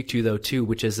have to speak to, though, too,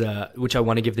 which is which I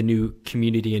want to give the new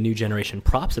community and new generation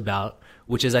props about,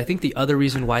 which is I think the other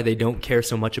reason why they don't care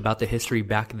so much about the history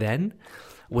back then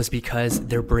was because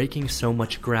they're breaking so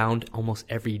much ground almost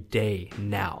every day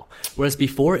now. Whereas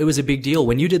before, it was a big deal.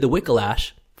 When you did the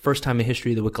Wicklash, first time in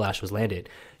history the Wicklash was landed,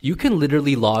 you can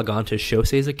literally log on to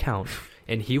Shosei's account,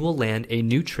 and he will land a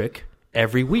new trick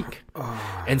every week.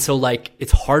 And so, like,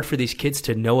 it's hard for these kids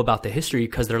to know about the history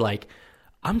because they're like,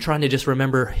 I'm trying to just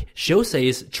remember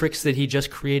Shosei's tricks that he just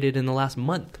created in the last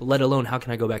month, let alone how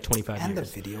can I go back 25 years. And the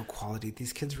video quality.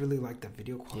 These kids really like the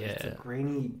video quality. Yeah. It's a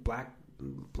grainy black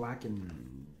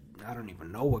and I don't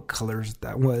even know what colors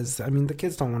that was. I mean, the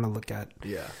kids don't want to look at,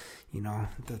 you know,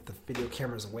 the video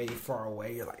camera's way far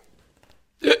away. You're like,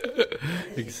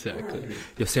 Exactly.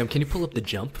 Yo, Sam, can you pull up the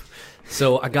jump?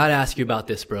 So I got to ask you about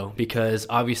this, bro, because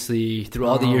obviously through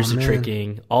all the years of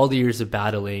tricking, all the years of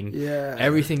battling,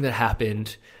 everything that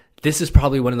happened, this is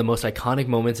probably one of the most iconic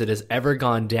moments that has ever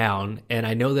gone down. And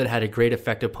I know that it had a great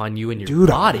effect upon you and your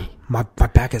body. My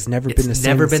back has never been the same. It's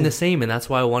never been the same. And that's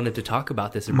why I wanted to talk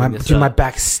about this and bring this up. My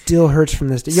back still hurts from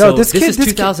this. Yo, so this is kid,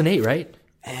 2008, right?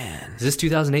 Man. Is this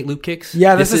 2008 Loop Kicks?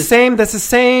 Yeah, that's the same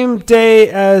day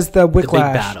as the Wicklash. The big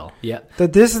battle. Yeah.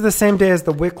 This is the same day as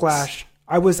the Wicklash.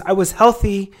 I was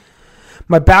healthy.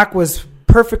 My back was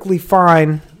perfectly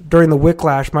fine during the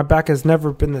Wicklash. My back has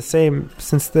never been the same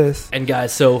since this. And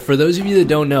guys, so for those of you that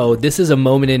don't know, this is a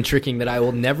moment in tricking that I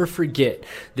will never forget.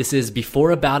 This is before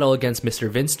a battle against Mr.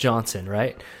 Vince Johnson,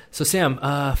 right? So Sam,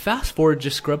 fast forward,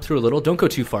 just scrub through a little. Don't go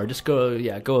too far. Just go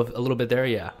a little bit there.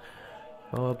 Yeah.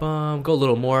 Go a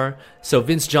little more. So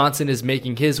Vince Johnson is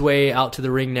making his way out to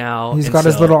the ring now. He's got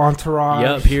his little entourage.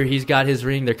 Yep, here he's got his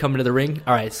ring. They're coming to the ring.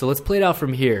 All right, so let's play it out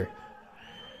from here.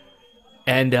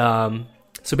 And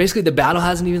so basically the battle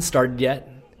hasn't even started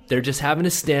yet. They're just having a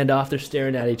standoff. They're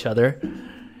staring at each other.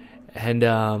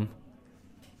 And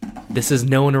this is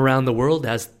known around the world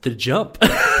as the jump.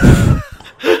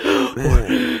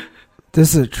 Man,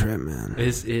 this is a trip, man.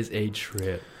 This is a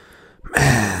trip.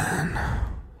 Man.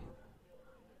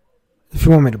 If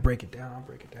you want me to break it down, I'll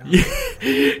break it down.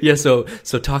 Yeah, so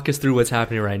talk us through what's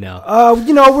happening right now.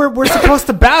 We're supposed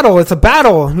to battle. It's a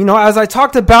battle. You know, as I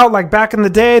talked about, like back in the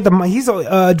day, he's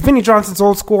Vinny Johnson's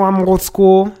old school. I'm old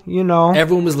school. You know,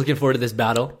 everyone was looking forward to this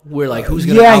battle. We're like, who's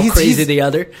gonna out crazy the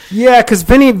other? Yeah, because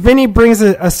Vinny brings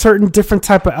a certain different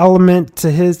type of element to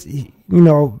his. You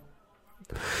know,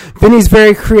 Vinny's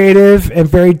very creative and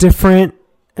very different.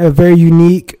 Very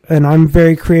unique, and I'm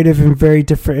very creative and very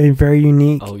different and very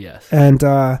unique. Oh yes, and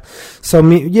so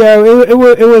me, yeah, it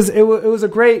was a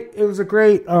great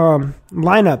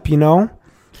lineup, you know.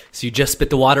 So you just spit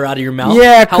the water out of your mouth?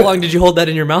 Yeah. How long did you hold that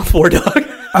in your mouth for, dog?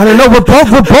 I don't know. We're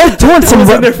both doing some.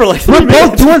 In there for like 3 we're minutes.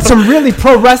 both doing some really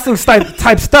pro wrestling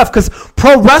type stuff because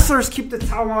pro wrestlers keep the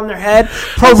towel on their head.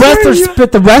 Pro wrestlers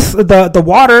spit the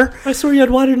water. I swear you had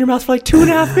water in your mouth for like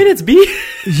 2.5 minutes, B.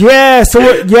 Yeah. So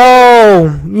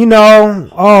you know,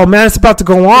 oh man, it's about to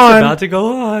go on. It's about to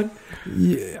go on.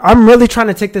 I'm really trying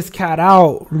to take this cat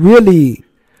out. Really.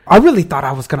 I really thought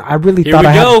I was gonna. I really thought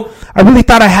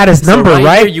I had his number,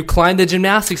 right? Here, you climb the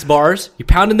gymnastics bars. You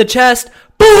pound in the chest.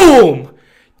 Boom.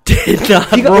 did not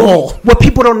He got, roll. What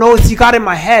people don't know is he got in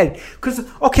my head. Because,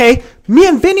 okay, me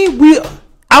and Vinny, we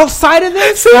outside of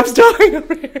this, Sam's dying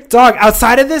over here. dog,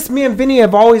 outside of this, me and Vinny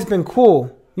have always been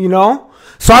cool, you know?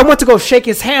 So I went to go shake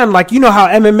his hand, like, you know how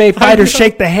MMA fighters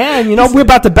shake the hand, you know? We're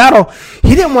about to battle.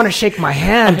 He didn't want to shake my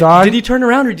hand, dog. Did he turn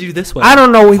around or did he do this way? I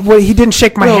don't know. He didn't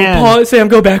shake my Bro, hand. pause. Sam,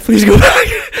 go back. Please go back.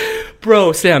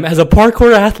 Bro, Sam, as a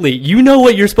parkour athlete, you know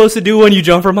what you're supposed to do when you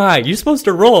jump from high. You're supposed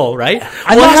to roll, right?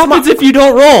 I What lost happens my- if you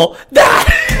don't roll?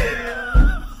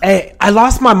 Hey, I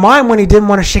lost my mind when he didn't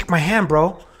want to shake my hand,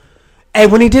 bro. Hey,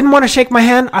 when he didn't want to shake my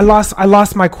hand, I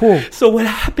lost my cool. So what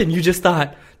happened? You just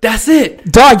thought, that's it.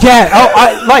 Dog, yeah.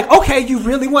 Oh, okay, you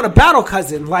really want to battle,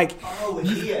 cousin. Like, Oh,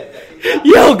 yeah.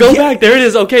 Yo, go back. There it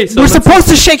is. Okay, so we're let's- supposed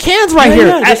to shake hands right Yeah, here.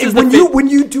 yeah, this is the When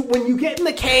you get in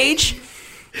the cage,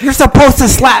 you're supposed to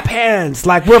slap hands.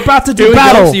 Like, we're about to Here do we go.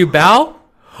 battle. So you bow?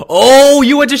 Oh,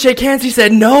 you went to shake hands. He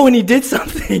said no, and he did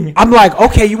something. I'm like,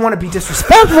 okay, you want to be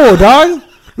disrespectful, dog.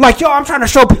 Like, yo, I'm trying to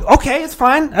show people. Okay, it's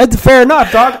fine. That's fair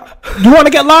enough, dog. You want to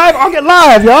get live? I'll get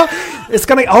live, yo. It's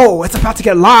about to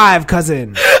get live,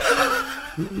 cousin.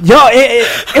 Yo,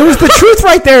 it was the truth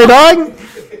right there, dog.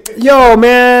 Yo,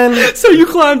 man. So you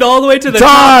climbed all the way to the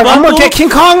Dog, top. I'm going to get King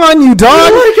Kong on you,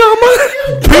 dog.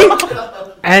 Oh my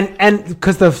God, And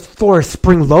because the floor is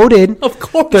spring loaded. Of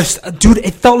course. Dude,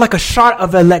 it felt like a shot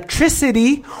of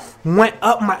electricity went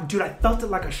up my. Dude, I felt it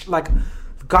like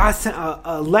God sent a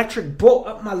electric bolt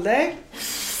up my leg.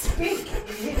 It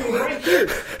hit me right here.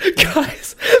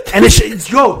 Guys. And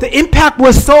the impact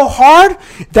was so hard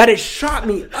that it shot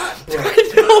me up, bro.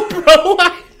 I know, bro.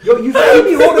 Yo, you feel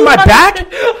me holding my back?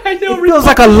 I know. It feels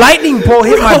like a lightning bolt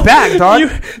hit my back, dog.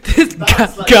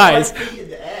 Guys,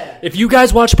 if you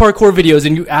guys watch parkour videos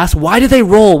and you ask why do they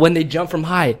roll when they jump from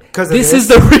high, 'Cause of this this. is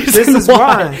the reason This is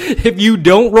why. why. If you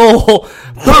don't roll,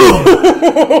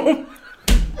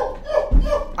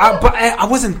 But I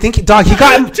wasn't thinking, dog. He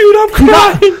got, dude, I'm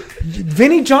crying.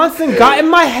 Vinny Johnson got in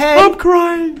my head. I'm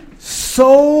crying.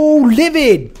 So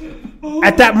livid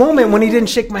at that moment when he didn't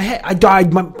shake my head. I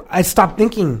died. I stopped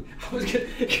thinking.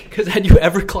 Because had you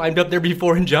ever climbed up there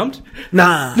before and jumped?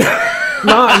 Nah. He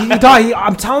died.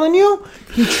 I'm telling you,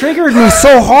 he triggered me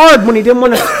so hard when he didn't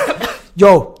want to.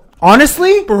 Yo,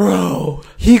 honestly, Bro.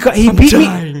 he beat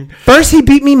dying. me. First, he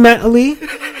beat me mentally.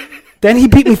 Then he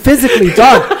beat me physically,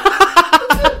 dog.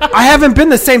 I haven't been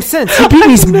the same since. He beat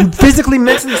me physically,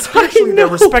 mentally, spiritually. The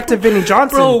respect to Vinny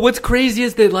Johnson. Bro, what's crazy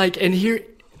is that, like, and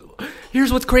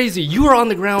here's what's crazy. You are on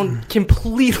the ground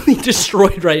completely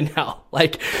destroyed right now.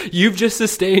 Like, you've just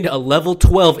sustained a level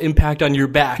 12 impact on your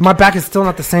back. My back is still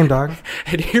not the same, dog.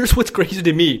 And here's what's crazy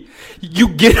to me. You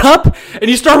get up and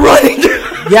you start running.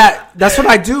 Yeah, that's what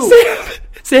I do.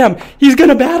 Sam, he's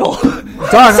gonna battle.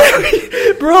 Dog.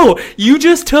 Bro, you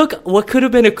just took what could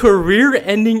have been a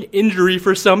career-ending injury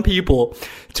for some people.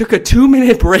 Took a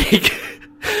 2-minute break.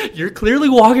 You're clearly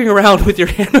walking around with your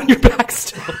hand on your back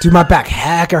still. Dude, my back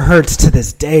hecka hurts to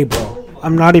this day, bro.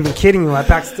 I'm not even kidding you. My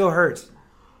back still hurts.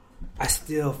 I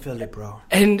still feel it, bro.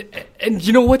 And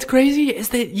you know what's crazy is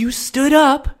that you stood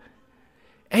up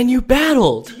and you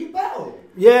battled. You battle.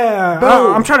 Yeah,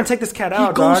 Bro. I'm trying to take this cat He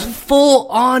out, goes dog. full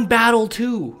on battle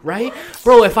too, right?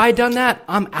 Bro, if I done that,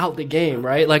 I'm out the game,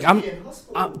 right? Like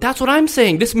that's what I'm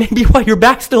saying. This may be why your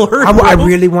back still hurts. I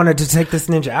really wanted to take this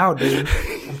ninja out, dude.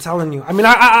 I'm telling you. I mean,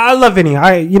 I love Vinny.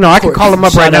 I can call him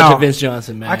up right Shout out now. to Vince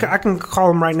Johnson, man. I can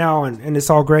call him right now, and it's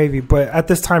all gravy. But at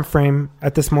this time frame,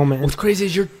 at this moment, What's crazy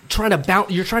is you're trying to bounce.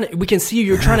 We can see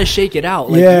you're trying to shake it out.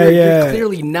 Like, Yeah, you're yeah.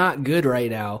 clearly not good right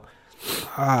now.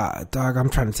 dog, I'm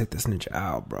trying to take this ninja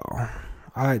out, bro.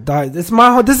 Dog, this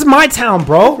is my town,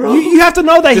 bro. You have to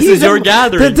know that This is your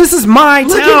gathering. This is my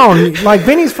town. Like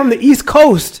Vinny's from the East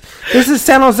Coast. This is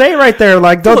San Jose right there.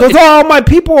 Like those are all my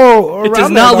people. It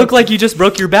does not look like you just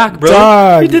broke your back, bro.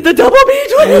 Dog. You did the double B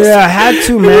twist. Yeah, I had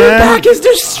to, Your man. back is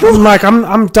destroyed. I'm like,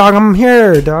 I'm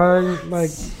here, dog.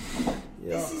 Like,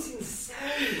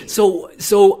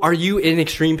 So are you in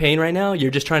extreme pain right now? You're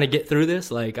just trying to get through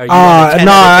this? Like, are you?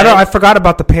 no, I don't. I forgot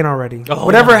about the pain already. Oh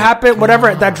whatever my happened, whatever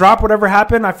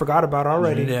happened, I forgot about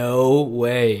already. No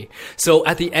way. So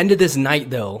at the end of this night,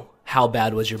 though, how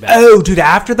bad was your back? Oh, dude!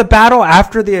 After the battle,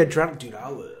 after the adrenaline, dude,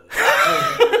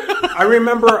 I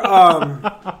remember.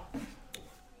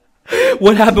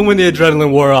 What happened when the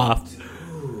adrenaline wore off?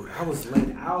 Dude, I was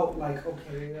laid out. Like,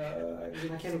 okay,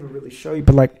 I can't even really show you,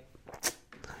 but like,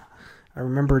 I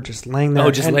remember just laying there.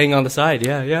 Oh, just laying on the side.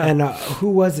 Yeah, yeah. And who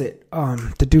was it?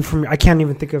 The dude from I can't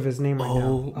even think of his name right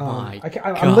Oh, now. my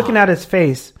I'm looking at his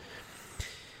face.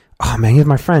 Oh man, he's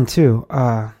my friend too.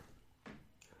 What's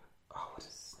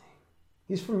his name?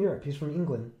 He's from Europe. He's from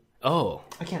England. Oh,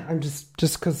 I can't. I'm just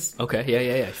because. okay. Yeah.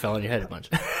 It fell on your head a bunch.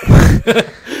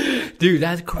 Dude,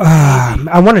 that's crazy.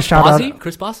 I want to shout Bozzy? out.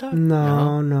 Chris Bostock?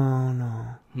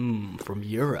 No. From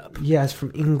Europe. Yeah, it's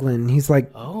from England. He's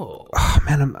like, Oh.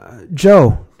 man, I'm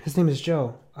Joe. His name is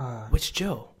Joe. Which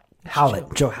Joe?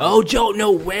 Hallett. Joe Hallett. Oh, Joe,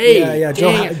 no way. Yeah.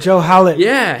 Dang. Joe Hallett.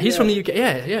 Yeah, he's from the UK.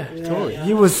 Yeah, totally.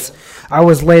 I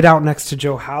was laid out next to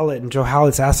Joe Hallett, and Joe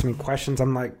Hallett's asking me questions.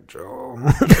 I'm like, Joe.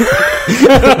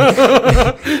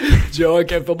 Joe, I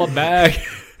can't fill my bag.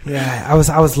 Yeah, I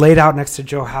was laid out next to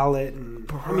Joe Hallett,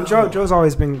 and I mean, Joe's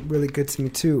always been really good to me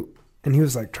too, and he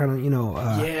was like trying to,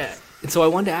 Yeah. And so I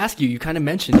wanted to ask you kind of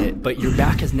mentioned it, but your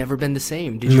back has never been the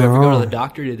same. Did you ever go to the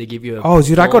doctor? Did they give you Oh,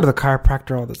 dude, I go to the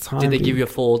chiropractor all the time. Did they give you a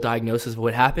full diagnosis of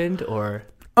what happened, or?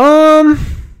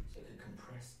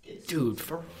 Dude,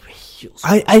 for real.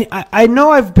 I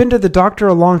know I've been to the doctor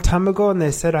a long time ago, and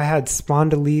they said I had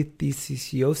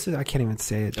spondylolisthesiosis. I can't even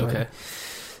say it. Okay.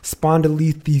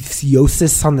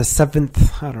 Spondylolisthesiosis on the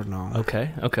 7th. I don't know. Okay.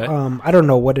 I don't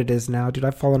know what it is now, dude.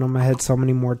 I've fallen on my head so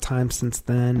many more times since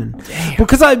then, and Damn.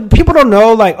 because people don't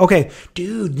know. Like, okay,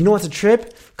 dude, you know what's a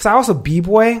trip? Because I also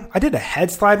b-boy. I did a head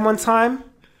slide one time,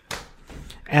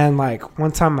 and like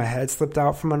one time my head slipped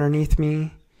out from underneath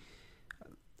me.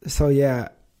 So yeah,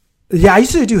 I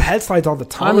used to do head slides all the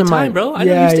time. All the time, bro. I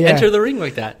never used to enter the ring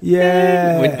like that.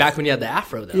 Yeah, back when you had the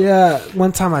afro, though. Yeah,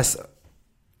 one time I slipped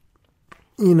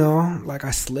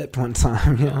one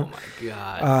time. Oh my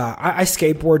god. I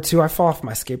skateboard too. I fall off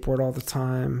my skateboard all the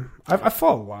time. I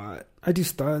fall a lot. I do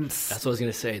stunts. That's what I was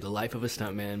gonna say. The life of a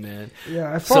stuntman, man.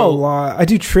 Yeah, I fall a lot. I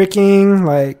do tricking.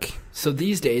 Like, so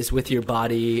these days with your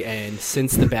body and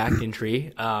since the back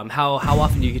injury, how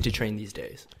often do you get to train these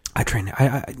days? I train.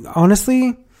 I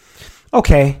honestly.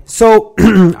 Okay, so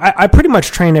I pretty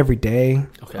much train every day.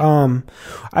 Okay.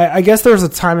 I guess there was a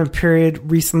time and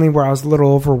period recently where I was a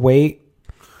little overweight.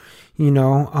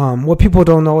 What people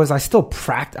don't know is I still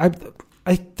practice.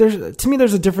 To me,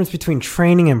 there's a difference between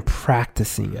training and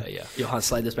practicing. Yeah. Johan,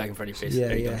 slide this back in front of your face. Yeah,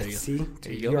 there you yeah. Go, there you See, go.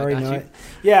 There you go. you I already got know you. it.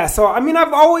 Yeah. So I mean,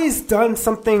 I've always done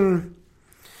something.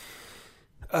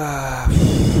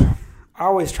 I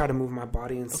always try to move my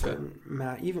body in certain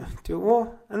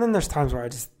and then there's times where I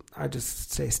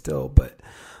just stay still. But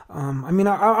I mean,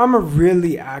 I'm a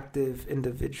really active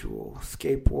individual.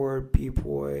 Skateboard,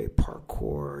 b-boy,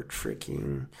 parkour,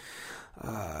 tricking.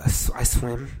 I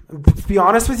swim. To be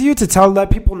honest with you,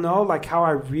 let people know like how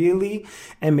I really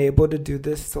am able to do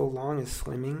this so long is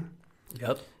swimming.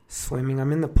 Yep. Swimming.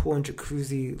 I'm in the pool and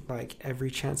jacuzzi like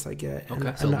every chance I get.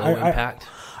 Okay. So low impact.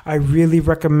 I really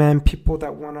recommend people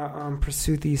that want to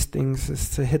pursue these things is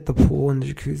to hit the pool and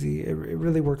the jacuzzi. It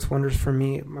really works wonders for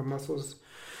me. My muscles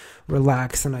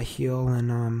relax and I heal.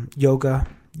 And yoga.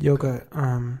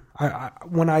 I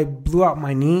when I blew out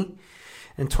my knee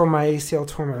and tore my ACL,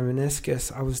 tore my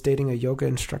meniscus, I was dating a yoga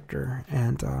instructor,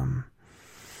 and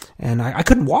I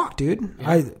couldn't walk, dude.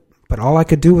 Yeah. But all I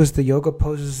could do was the yoga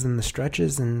poses and the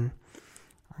stretches, and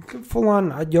I could full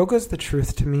on. Yoga's the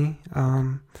truth to me.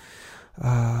 I'm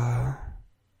a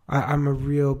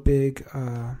real big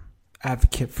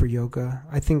advocate for yoga.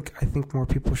 I think more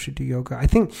people should do yoga. I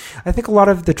think a lot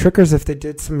of the trickers, if they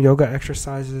did some yoga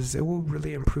exercises, it will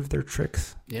really improve their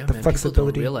tricks. Yeah, the man, flexibility.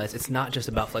 People don't realize it's not just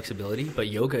about flexibility, but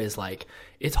yoga is like,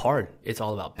 it's hard. It's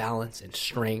all about balance and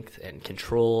strength and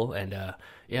control, and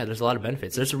there's a lot of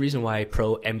benefits. There's a reason why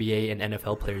pro NBA and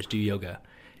NFL players do yoga.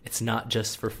 It's not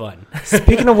just for fun.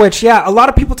 Speaking of which, a lot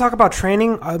of people talk about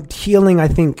training, healing. I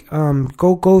think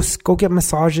go get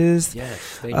massages. Yes,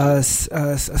 thank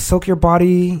you. Soak your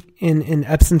body in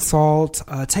Epsom salt.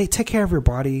 Take care of your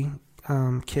body,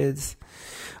 kids.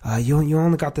 You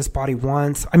only got this body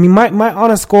once. I mean, my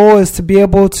honest goal is to be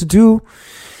able to do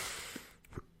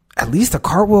at least a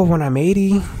cartwheel when I'm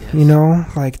 80.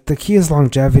 Yes. Like the key is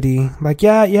longevity. Like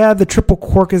the triple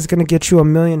cork is gonna get you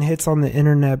 1 million hits on the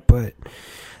internet, but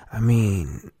I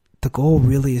mean, the goal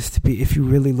really is to be, if you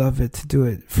really love it, to do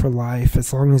it for life,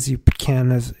 as long as you can,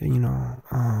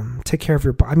 take care of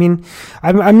your body. I mean,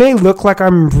 I may look like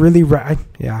I'm really,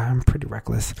 I'm pretty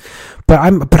reckless, but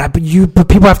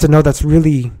people have to know that's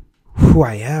really who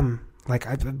I am. Like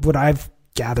what I've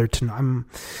gathered to know,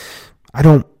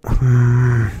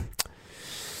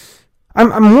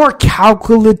 I'm more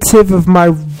calculative of my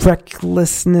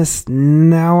recklessness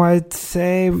now, I'd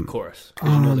say. Of course,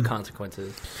 because you know the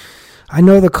consequences. I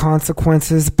know the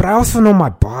consequences, but I also know my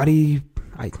body.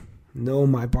 I know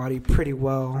my body pretty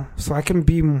well, so I can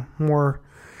be more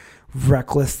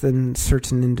reckless than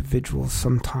certain individuals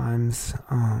sometimes.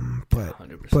 But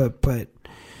 100%.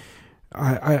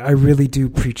 I really do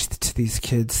preach to these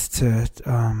kids to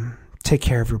take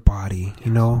care of your body,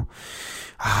 you know.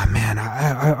 Man,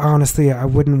 I honestly, I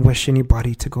wouldn't wish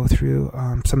anybody to go through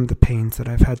some of the pains that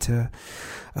I've had to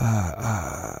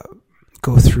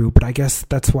go through. But I guess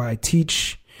that's why I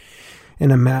teach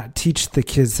the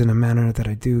kids in a manner that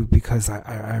I do, because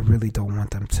I really don't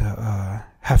want them to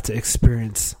have to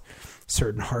experience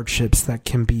certain hardships that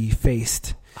can be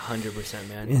faced. 100%,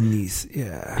 man. In these,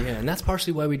 and that's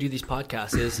partially why we do these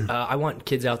podcasts. Is I want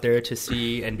kids out there to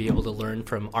see and be able to learn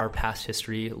from our past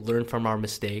history, learn from our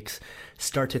mistakes,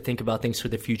 start to think about things for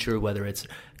the future, whether it's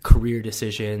career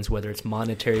decisions, whether it's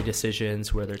monetary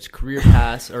decisions, whether it's career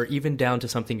paths, or even down to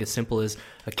something as simple as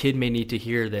a kid may need to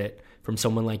hear that from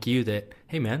someone like you that,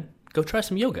 hey man, go try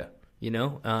some yoga. You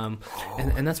know,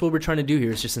 and that's what we're trying to do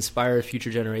here, is just inspire future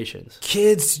generations.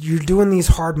 Kids, you're doing these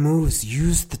hard moves.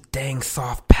 Use the dang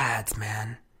soft pads,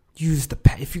 man. Use the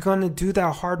pad. If you're going to do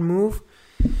that hard move,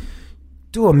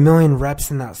 do 1,000,000 reps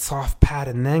in that soft pad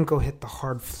and then go hit the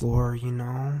hard floor, you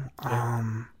know.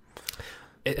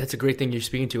 It's a great thing you're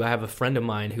speaking to. I have a friend of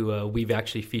mine who we've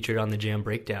actually featured on the Jam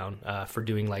Breakdown for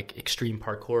doing like extreme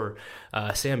parkour.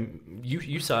 Sam,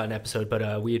 you saw an episode,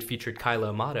 but we had featured Kyla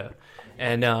Amata.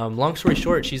 And long story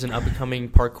short, she's an up-and-coming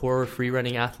parkour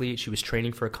free-running athlete. She was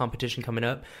training for a competition coming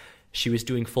up. She was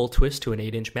doing full twists to an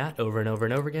 8-inch mat over and over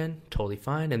and over again. Totally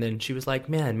fine. And then she was like,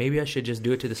 man, maybe I should just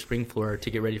do it to the spring floor to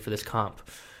get ready for this comp.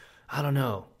 I don't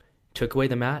know. Took away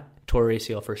the mat, tore her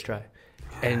ACL first try.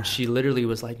 And she literally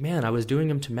was like, man, I was doing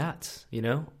them to mats, you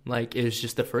know? Like, it was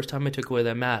just the first time I took away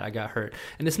that mat, I got hurt.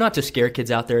 And it's not to scare kids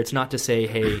out there. It's not to say,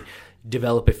 hey,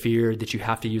 develop a fear that you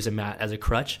have to use a mat as a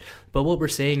crutch. But what we're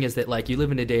saying is that, like, you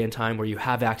live in a day and time where you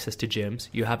have access to gyms,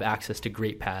 you have access to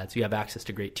great pads, you have access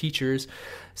to great teachers.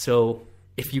 So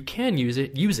if you can use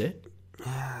it, use it.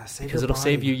 Yeah, because it'll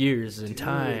save you years and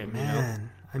time. Man. You know?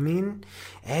 I mean,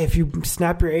 hey, if you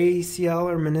snap your ACL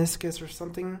or meniscus or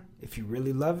something, if you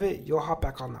really love it, you'll hop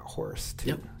back on that horse too.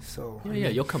 Yep. So yeah,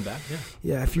 you'll come back.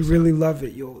 Yeah, if you really love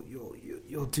it, you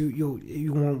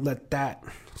won't let that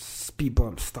speed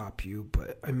bump stop you.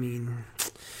 But I mean,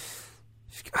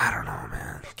 I don't know,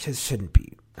 man. Kids shouldn't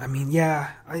be. I mean,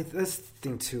 that's the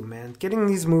thing too, man. Getting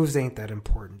these moves ain't that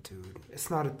important, dude.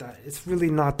 It's really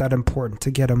not that important to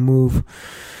get a move.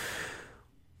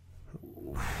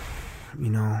 You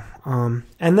know,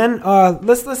 and then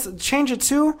let's change it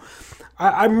too.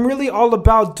 I'm really all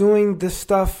about doing this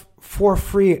stuff for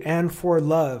free and for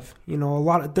love. You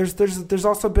know, there's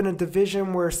also been a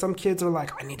division where some kids are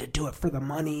like, I need to do it for the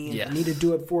money, and I need to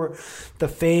do it for the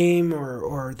fame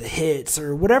or the hits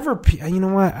or whatever. You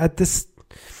know what? I've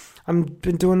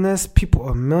been doing this.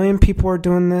 1 million people are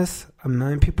doing this. 1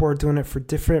 million people are doing it for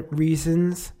different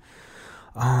reasons.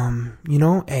 You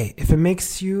know, hey, if it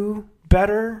makes you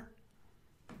better,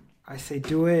 I say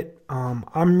do it.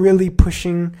 I'm really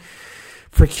pushing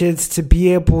for kids to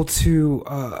be able to,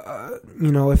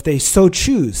 you know, if they so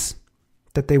choose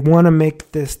that they want to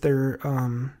make this their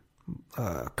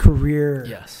career.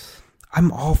 Yes.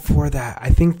 I'm all for that. I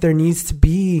think there needs to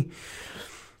be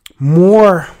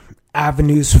more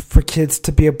avenues for kids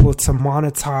to be able to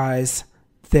monetize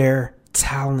their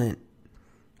talent.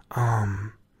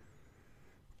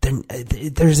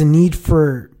 There's a need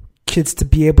for kids to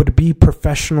be able to be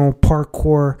professional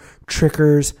parkour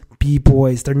trickers,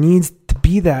 b-boys. There needs to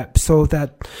be that, so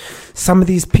that some of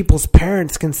these people's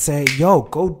parents can say, yo,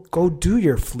 go do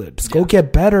your flips, go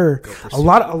get better. A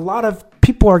lot of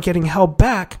people are getting held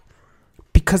back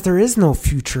because there is no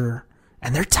future,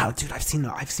 and they're talented. Dude,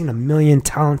 I've seen 1 million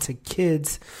talented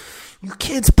kids. You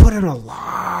kids put in a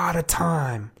lot of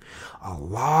time, a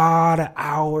lot of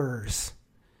hours.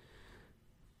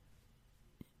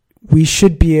 We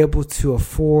should be able to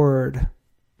afford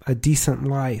a decent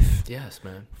life. Yes,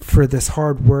 man. For this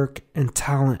hard work and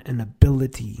talent and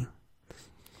ability.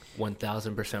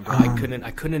 1,000%, bro.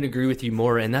 I couldn't agree with you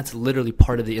more, and that's literally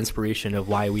part of the inspiration of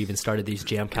why we even started these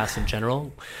Jamcasts in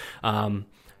general.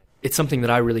 It's something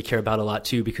that I really care about a lot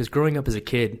too, because growing up as a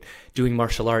kid doing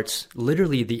martial arts,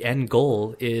 literally the end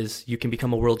goal is you can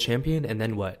become a world champion, and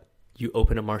then what? You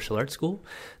open a martial arts school.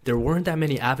 There weren't that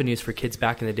many avenues for kids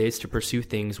back in the days to pursue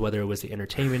things, whether it was the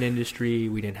entertainment industry.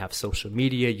 We didn't have social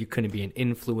media. You couldn't be an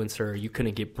influencer. You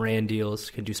couldn't get brand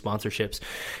deals, couldn't do sponsorships.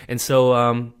 And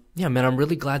so, yeah, man, I'm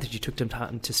really glad that you took some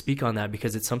time to speak on that,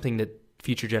 because it's something that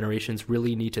future generations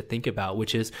really need to think about,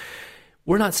 which is,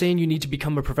 we're not saying you need to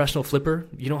become a professional flipper.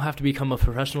 You don't have to become a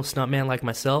professional stuntman like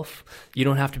myself. You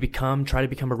don't have to try to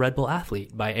become a Red Bull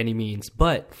athlete by any means.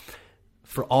 But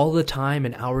for all the time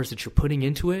and hours that you're putting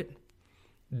into it,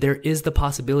 there is the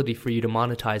possibility for you to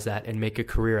monetize that and make a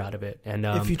career out of it. And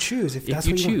if you choose, if that's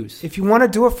you what you choose, want. If you want to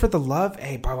do it for the love,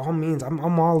 hey, by all means,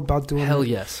 I'm all about doing hell it.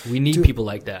 yes, we need people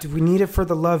like that. We need it for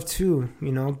the love too,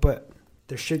 but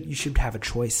you should have a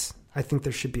choice. I think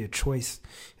there should be a choice.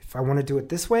 If I want to do it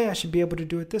this way, I should be able to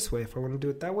do it this way. If I want to do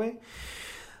it that way,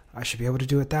 I should be able to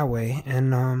do it that way.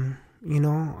 And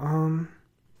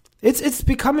it's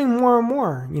becoming more and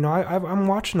more. I'm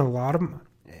watching a lot of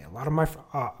my.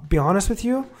 Be honest with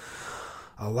you,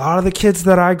 a lot of the kids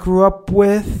that I grew up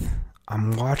with,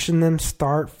 I'm watching them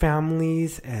start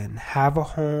families and have a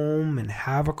home and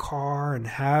have a car and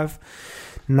have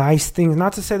nice things.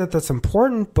 Not to say that that's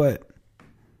important, but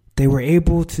they were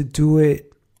able to do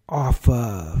it off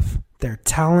of their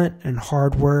talent and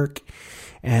hard work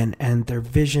and their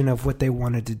vision of what they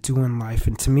wanted to do in life.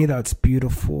 And to me, that's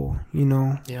beautiful,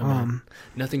 Yeah, man.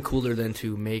 Nothing cooler than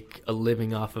to make a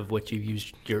living off of what you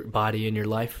use your body in your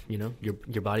life,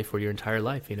 your body for your entire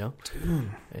life, Dude.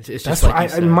 It's just that's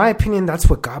like in my opinion, that's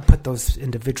what God put those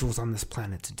individuals on this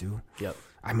planet to do. Yep.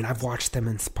 I mean, I've watched them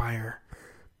inspire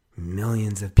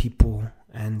millions of people,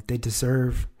 and they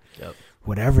deserve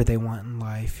whatever they want in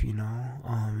life,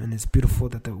 and it's beautiful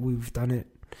that we've done it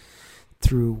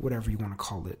through whatever you want to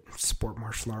call it, sport,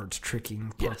 martial arts,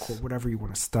 tricking, parkour, whatever you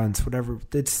want to, stunts, whatever.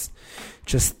 It's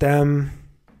just them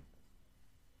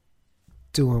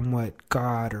doing what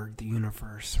God or the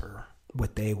universe or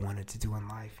what they wanted to do in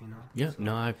life, Yeah,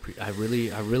 no, I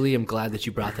really am glad that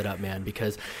you brought that up, man,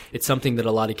 because it's something that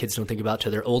a lot of kids don't think about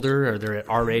till they're older or they're at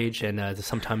our age, and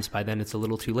sometimes by then it's a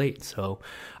little too late. So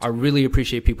I really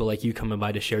appreciate people like you coming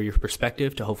by to share your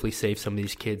perspective, to hopefully save some of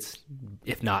these kids,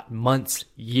 if not months,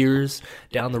 years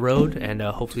down the road, and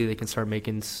hopefully they can start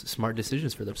making smart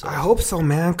decisions for themselves. I hope so,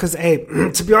 man, because, hey,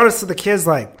 to be honest with the kids,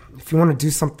 like, if you want to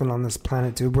do something on this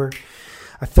planet, dude,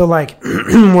 I feel like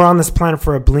we're on this planet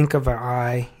for a blink of an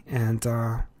eye, and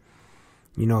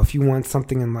if you want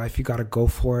something in life, you got to go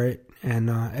for it. And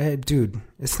hey, dude,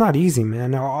 it's not easy,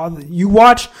 man. You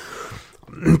watch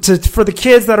for the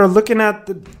kids that are looking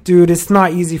at dude. It's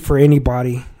not easy for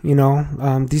anybody.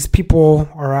 These people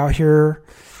are out here,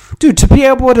 dude. To be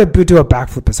able to do a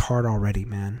backflip is hard already,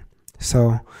 man.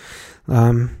 So,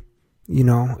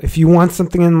 if you want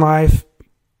something in life.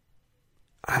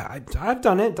 I've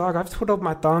done it, dog. I've twiddled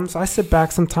my thumbs. I sit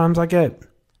back sometimes.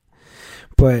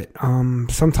 But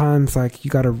sometimes, like,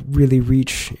 you got to really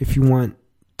reach if you want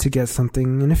to get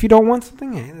something. And if you don't want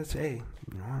something, hey,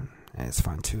 it's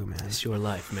fun too, man. It's your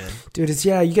life, man. Dude,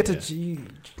 you get to,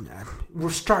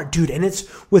 we're dude. And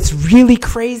what's really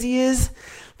crazy is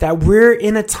that we're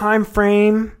in a time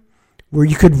frame where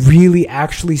you could really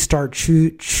actually start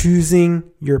choosing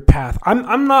your path.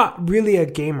 I'm not really a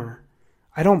gamer.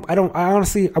 I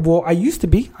honestly, I used to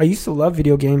be. I used to love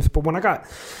video games, but when I got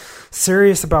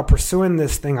serious about pursuing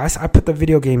this thing, I put the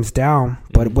video games down.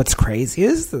 But what's crazy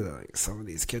is some of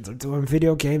these kids are doing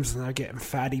video games and they're getting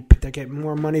fatty. They're getting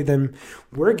more money than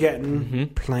we're getting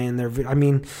playing their video. I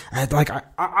mean,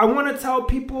 I want to tell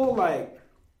people, like,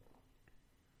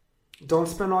 don't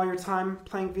spend all your time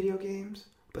playing video games.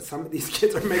 But some of these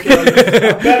kids are making a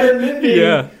better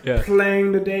living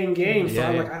playing the dang game. So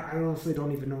I honestly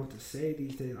don't even know what to say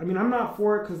these days. I mean, I'm not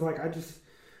for it because, like,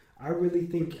 I really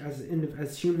think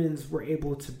as humans, we're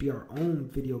able to be our own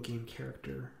video game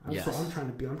character. That's what I'm trying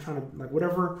to be. I'm trying to, like,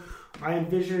 whatever I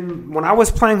envision. When I was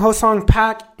playing Hosong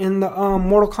Pak in the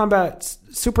Mortal Kombat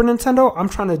Super Nintendo, I'm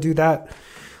trying to do that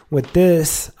with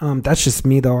this. That's just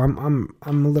me, though. I'm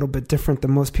a little bit different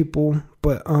than most people,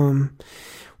 but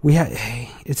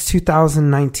it's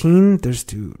 2019.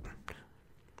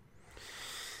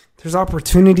 There's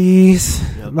opportunities.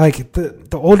 Yep. Like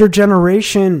the older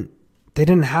generation, they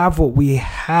didn't have what we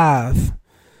have.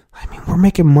 I mean, we're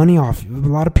making money off. A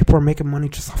lot of people are making money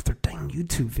just off their dang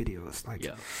YouTube videos. Like,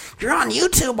 you're on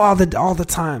YouTube all the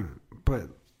time, but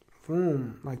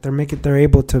boom, like they're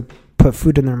able to put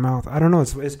food in their mouth. I don't know.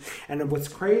 And what's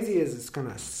crazy is it's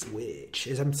gonna switch.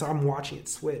 I'm watching it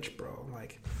switch, bro.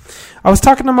 Like, I was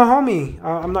talking to my homie.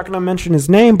 I'm not gonna mention his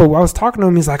name, but I was talking to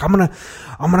him. He's like, I'm gonna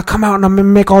come out and I'm gonna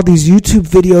make all these YouTube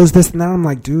videos, this and that. I'm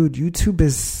like, dude, YouTube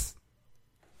is.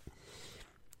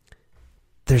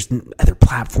 There's other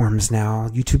platforms now.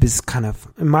 YouTube is kind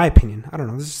of, in my opinion, I don't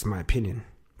know. This is just my opinion.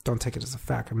 Don't take it as a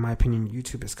fact. In my opinion,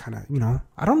 YouTube is kind of,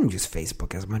 I don't use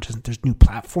Facebook as much as there's new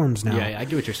platforms now. Yeah, I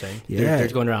get what you're saying. Yeah.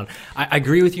 There's going around. I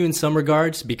agree with you in some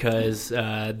regards because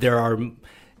there are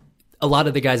a lot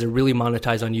of the guys that really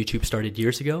monetize on YouTube started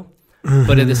years ago. Mm-hmm.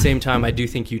 But at the same time, I do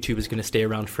think YouTube is going to stay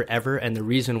around forever. And the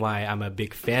reason why I'm a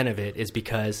big fan of it is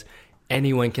because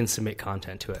anyone can submit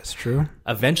content to it. That's true.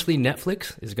 Eventually,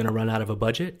 Netflix is going to run out of a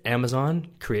budget. Amazon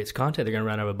creates content. They're going to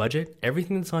run out of a budget.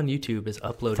 Everything that's on YouTube is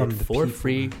uploaded for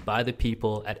free by the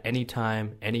people at any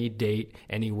time, any date,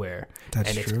 anywhere. That's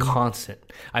and true. It's constant.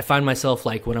 I find myself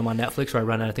like when I'm on Netflix or I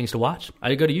run out of things to watch,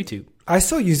 I go to YouTube. I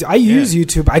still use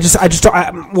YouTube. I just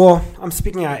don't. Well, I'm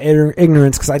speaking out of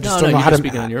ignorance because I just don't know how to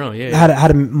speaking on your own. how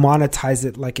to monetize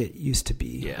it like it used to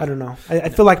be. Yeah. I don't know. I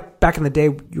feel like back in the day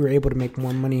you were able to make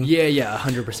more money. Yeah,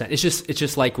 100%. It's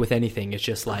just like with anything. It's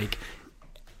just like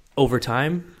over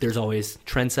time, there's always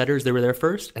trendsetters that were there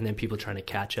first, and then people trying to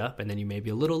catch up, and then you may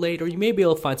be a little late, or you may be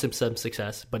able to find some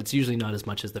success, but it's usually not as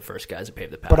much as the first guys that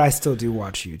paved the path. But I still do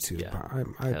watch YouTube. Yeah.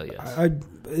 Hell yes.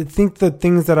 I think the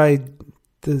things that I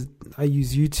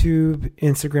use YouTube,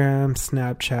 Instagram,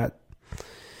 Snapchat,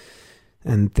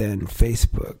 and then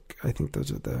Facebook. I think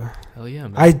those are the. Hell yeah,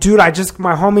 man. My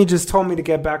homie just told me to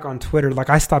get back on Twitter. Like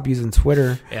I stopped using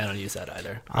Twitter. Yeah, I don't use that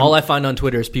either. All I find on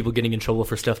Twitter is people getting in trouble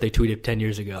for stuff they tweeted 10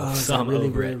 years ago. So I'm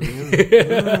over it.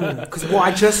 Because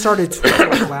I just started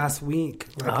Twitter last week.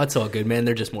 Oh, it's all good, man.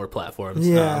 They're just more platforms.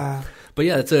 Yeah. But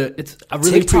yeah, I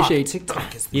really appreciate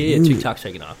TikTok. TikTok's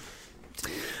taking off.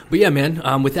 But yeah,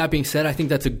 man, with that being said, I think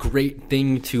that's a great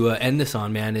thing to end this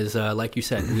on, man, is like you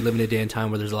said, we live in a day and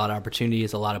time where there's a lot of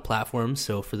opportunities, a lot of platforms.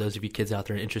 So for those of you kids out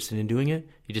there interested in doing it,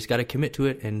 you just got to commit to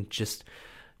it and just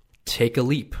take a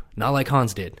leap. Not like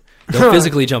Hans did. Don't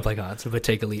physically jump like Hans, but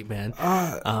take a leap, man.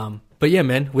 But yeah,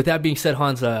 man, with that being said,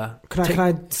 Hans... Can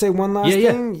I say one last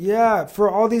thing? Yeah, for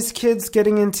all these kids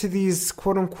getting into these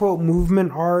quote-unquote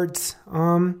movement arts,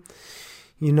 my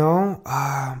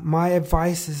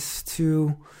advice is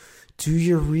to... do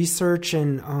your research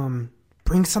and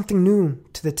bring something new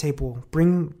to the table.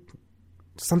 Bring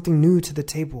something new to the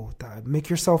table. Make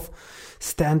yourself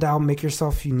stand out. Make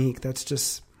yourself unique. That's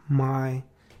just my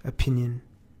opinion.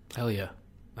 Hell yeah.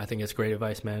 I think it's great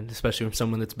advice, man, especially from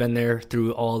someone that's been there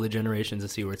through all the generations to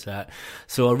see where it's at.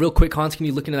 So real quick, Hans, can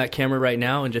you look into that camera right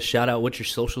now and just shout out what your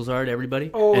socials are to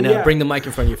everybody? Oh, and yeah. Bring the mic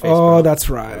in front of your face. Oh, bro. that's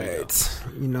right. Just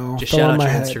shout out your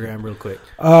Instagram real quick.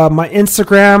 My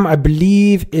Instagram, I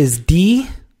believe, is D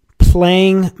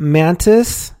Playing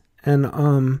Mantis, and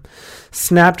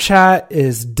Snapchat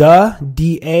is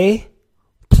DA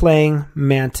Playing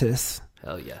Mantis.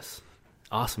 Hell yes.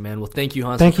 Awesome, man. Well, thank you,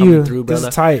 Hans, thank for coming you. through, brother. This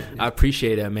is tight. I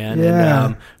appreciate it, man. Yeah.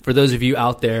 And for those of you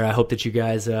out there, I hope that you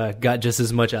guys got just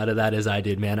as much out of that as I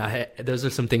did, man. Those are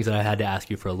some things that I had to ask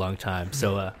you for a long time.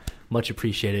 So much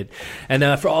appreciated.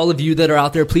 And for all of you that are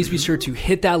out there, please be sure to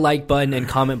hit that like button and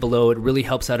comment below. It really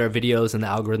helps out our videos and the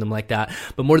algorithm like that.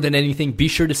 But more than anything, be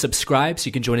sure to subscribe so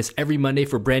you can join us every Monday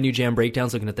for brand new jam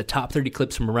breakdowns, looking at the top 30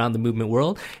 clips from around the movement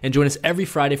world. And join us every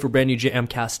Friday for brand new jam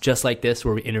casts just like this,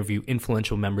 where we interview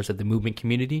influential members of the movement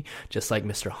community, just like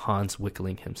Mr. Hans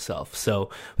Wickling himself. So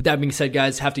with that being said,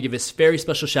 guys, have to give a very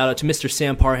special shout out to Mr.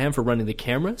 Sam Parham for running the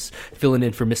cameras, filling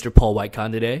in for Mr. Paul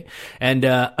Whitecon today. And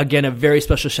again, a very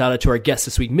special shout out to our guest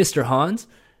this week, Mr. Hans.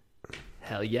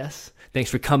 Hell yes.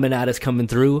 Thanks for coming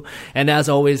through. And as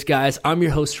always, guys, I'm your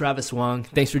host, Travis Wong.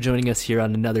 Thanks for joining us here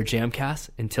on another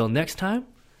Jamcast. Until next time,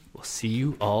 we'll see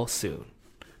you all soon.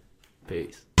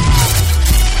 Peace.